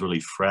 It feels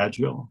really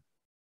fragile.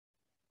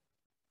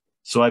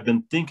 So I've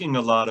been thinking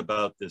a lot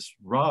about this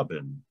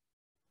robin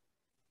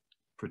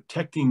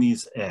protecting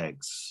these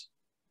eggs,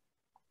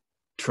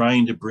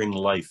 trying to bring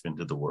life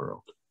into the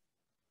world.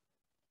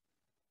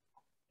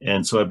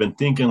 And so I've been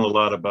thinking a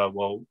lot about,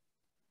 well,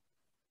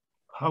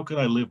 how can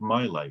I live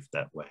my life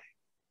that way?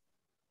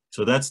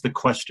 So that's the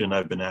question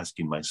I've been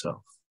asking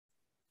myself.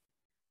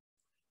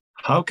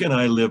 How can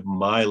I live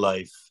my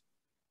life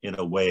in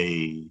a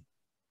way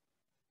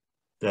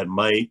that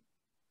might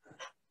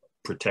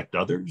protect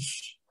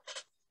others,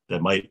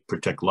 that might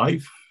protect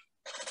life,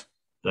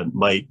 that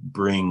might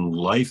bring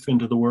life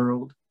into the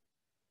world?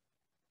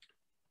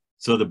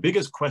 So the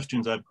biggest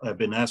questions I've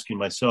been asking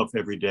myself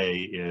every day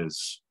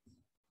is,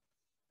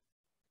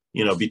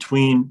 you know,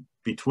 between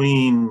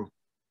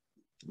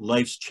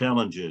life's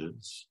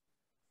challenges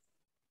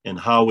and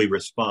how we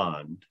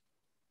respond,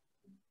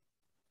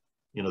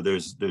 you know,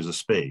 there's a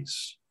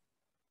space.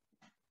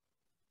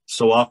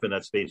 So often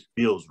that space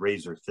feels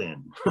razor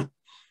thin.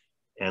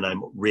 and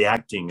I'm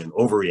reacting and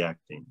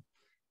overreacting.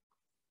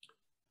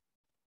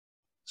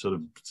 So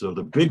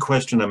the big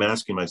question I'm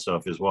asking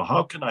myself is, well,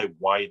 how can I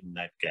widen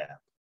that gap?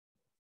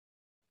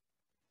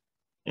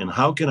 And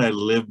how can I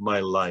live my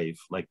life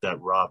like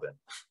that robin,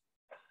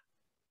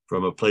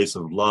 from a place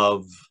of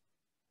love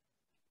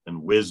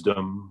and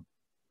wisdom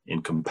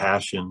and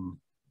compassion,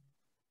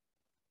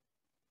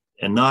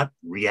 and not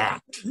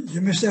react?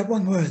 You missed that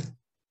one word.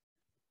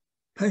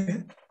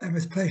 And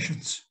with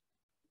patience.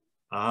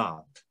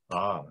 Yeah.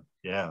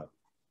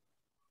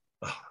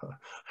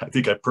 I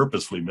think I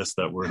purposely missed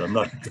that word. I'm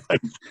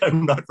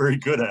not very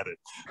good at it.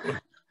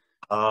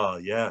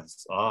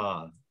 Yes.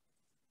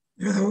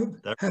 You know,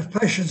 have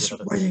patience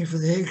waiting for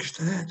the eggs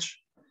to hatch.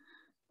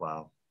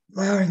 Wow.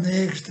 Allowing the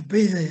eggs to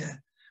be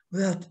there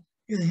without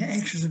getting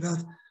anxious about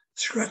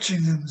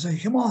scratching them and saying,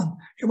 come on,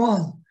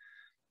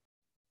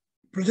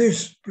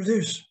 produce.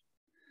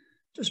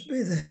 Just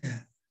be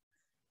there.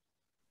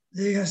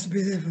 The egg has to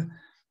be there for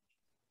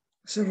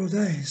several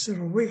days,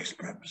 several weeks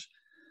perhaps,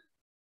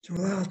 to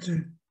allow it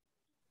to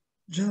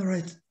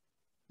generate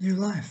new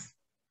life,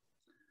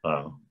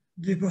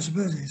 new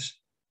possibilities.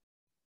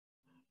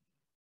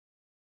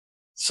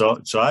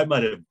 So I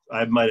might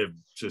have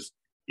just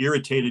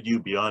irritated you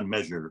beyond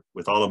measure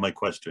with all of my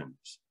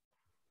questions,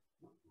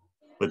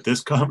 but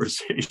this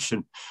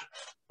conversation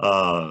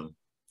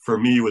for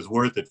me was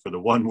worth it for the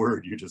one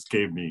word you just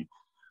gave me,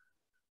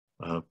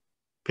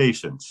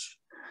 patience,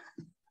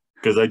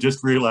 because I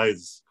just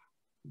realized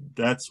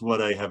that's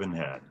what I haven't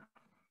had.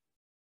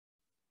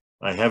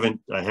 I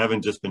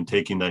haven't just been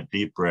taking that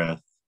deep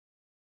breath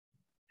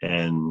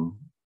and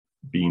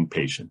being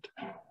patient.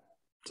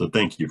 So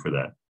thank you for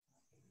that.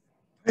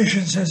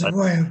 Patience has a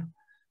way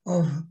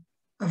of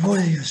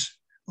avoiding us,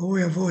 or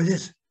we avoid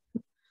it.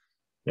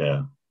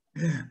 Yeah.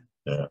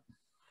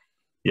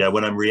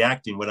 When I'm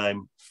reacting,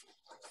 when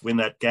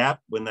that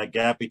gap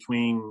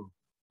between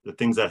the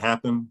things that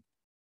happen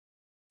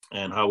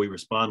and how we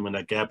respond, when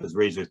that gap is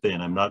razor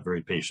thin, I'm not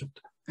very patient.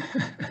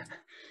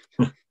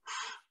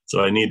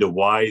 So I need to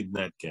widen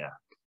that gap.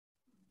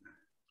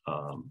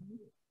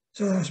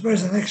 So I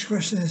suppose the next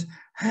question is,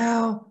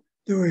 how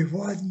do we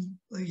widen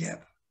the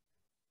gap?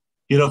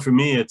 You know, for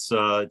me, it's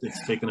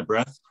taking a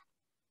breath.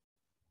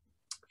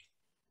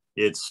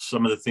 It's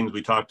some of the things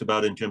we talked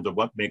about in terms of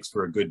what makes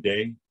for a good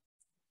day.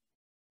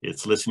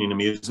 It's listening to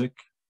music.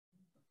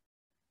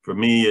 For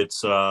me,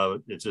 it's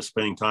just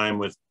spending time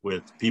with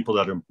people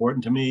that are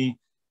important to me.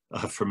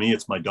 For me,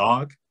 it's my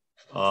dog.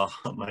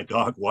 My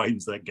dog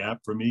widens that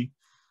gap for me.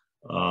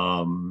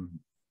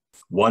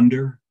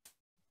 Wonder,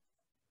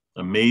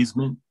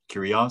 amazement,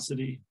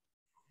 curiosity.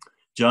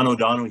 John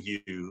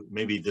O'Donohue,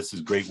 maybe this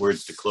is great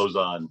words to close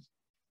on.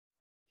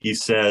 He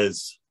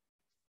says,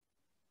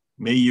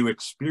 may you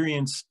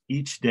experience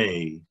each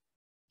day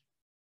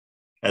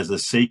as a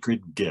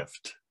sacred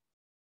gift,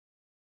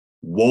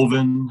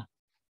 woven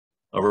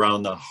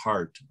around the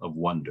heart of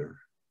wonder.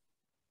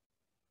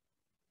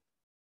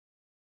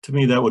 To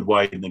me, that would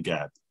widen the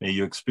gap. May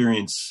you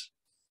experience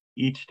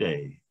each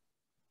day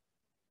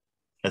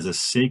as a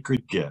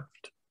sacred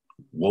gift,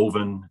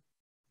 woven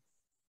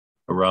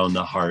around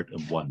the heart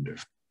of wonder.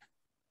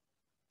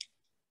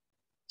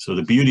 So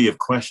the beauty of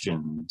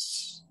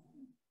questions,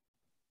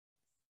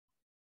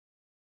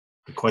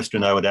 the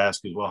question I would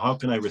ask is, well, how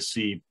can I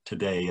receive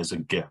today as a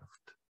gift?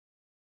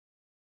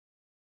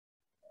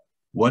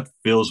 What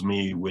fills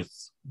me with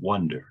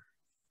wonder?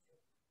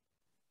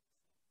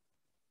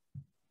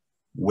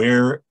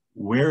 Where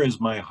is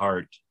my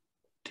heart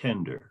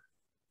tender?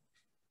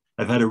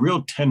 I've had a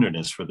real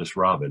tenderness for this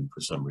robin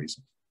for some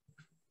reason.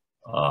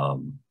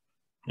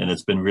 And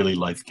it's been really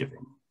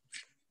life-giving.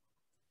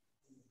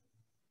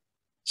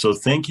 So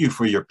thank you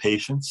for your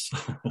patience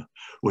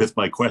with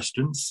my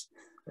questions.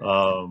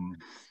 I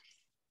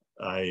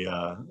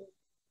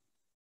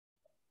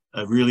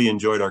really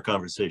enjoyed our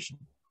conversation.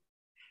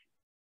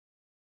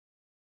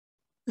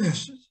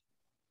 Yes,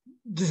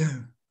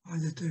 ditto. I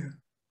did too.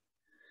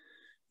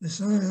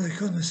 It's not only the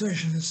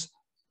conversation, it's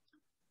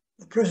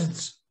the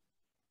presence.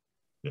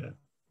 Yeah.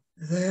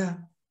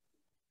 There,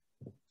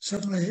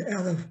 suddenly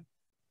out of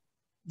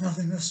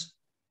nothingness,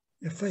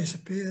 your face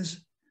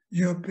appears,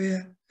 you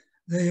appear,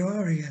 there you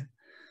are again.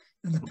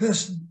 And the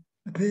person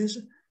appears.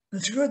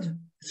 It's good.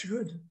 It's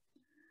good.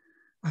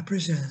 I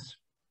appreciate it.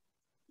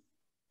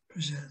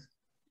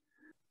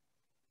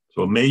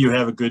 So may you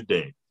have a good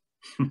day.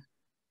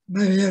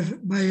 May you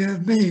have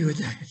many good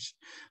days.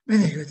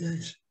 Many good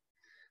days.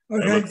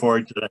 Okay. I look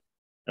forward to that.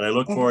 And I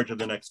look forward to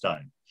the next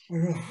time.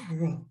 We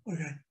will.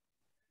 Okay.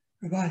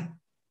 Goodbye.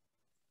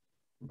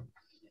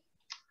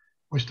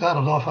 We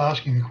started off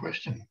asking a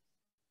question,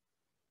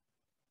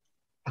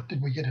 but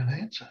did we get an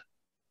answer?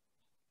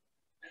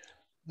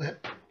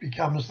 That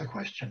becomes the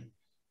question.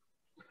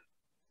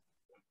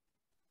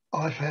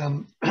 I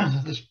found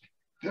this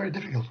very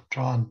difficult to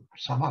try and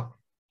sum up,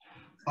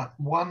 but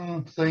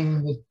one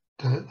thing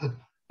that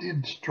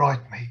did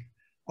strike me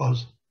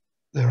was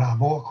there are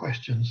more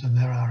questions than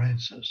there are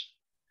answers.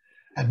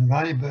 And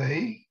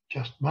maybe,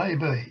 just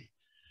maybe,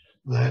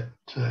 that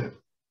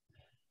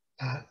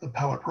the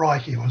poet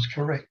Reiki was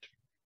correct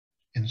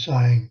in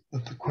saying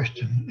that the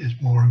question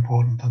is more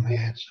important than the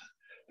answer,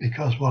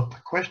 because what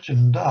the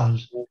question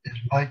does is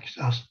makes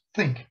us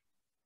think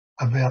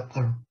about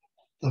the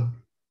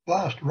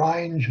vast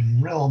range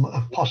and realm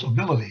of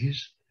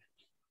possibilities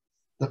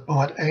that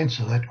might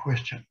answer that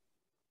question.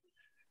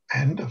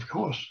 And of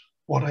course,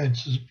 what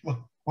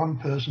one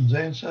person's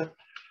answer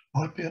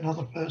might be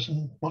another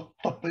person, might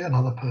not be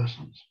another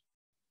person's.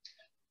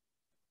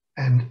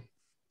 And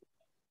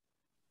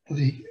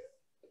the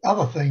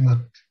other thing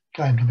that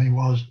came to me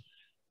was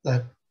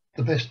that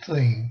the best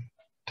thing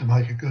to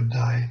make a good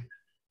day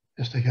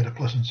is to get a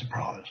pleasant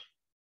surprise.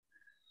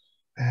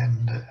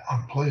 And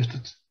I'm pleased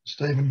that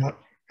Stephen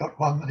got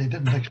one that he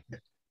didn't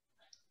expect.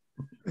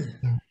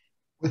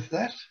 With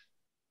that,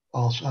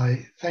 I'll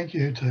say thank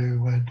you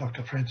to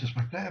Dr. Francis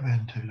Macnab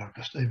and to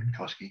Dr. Steven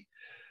Koski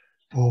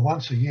for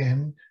once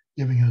again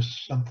giving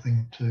us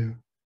something to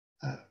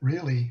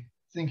really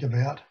think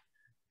about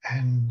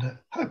and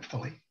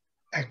hopefully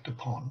act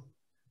upon.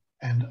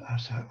 And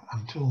so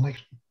until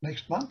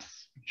next month,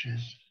 which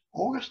is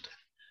August,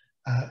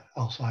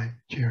 I'll say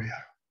cheerio.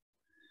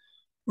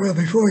 Well,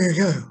 before you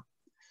go,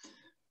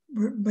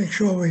 make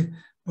sure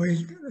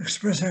we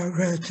express our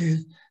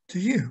gratitude to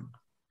you,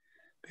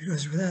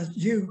 because without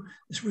you,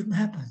 this wouldn't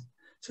happen.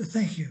 So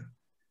thank you.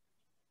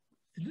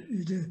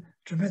 You do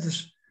a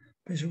tremendous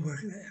piece of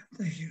work there.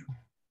 Thank you.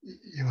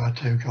 You are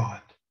too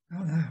kind.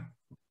 Oh, no,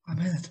 I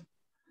mean it.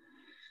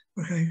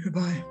 Okay,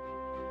 goodbye.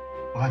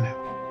 Bye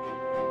now.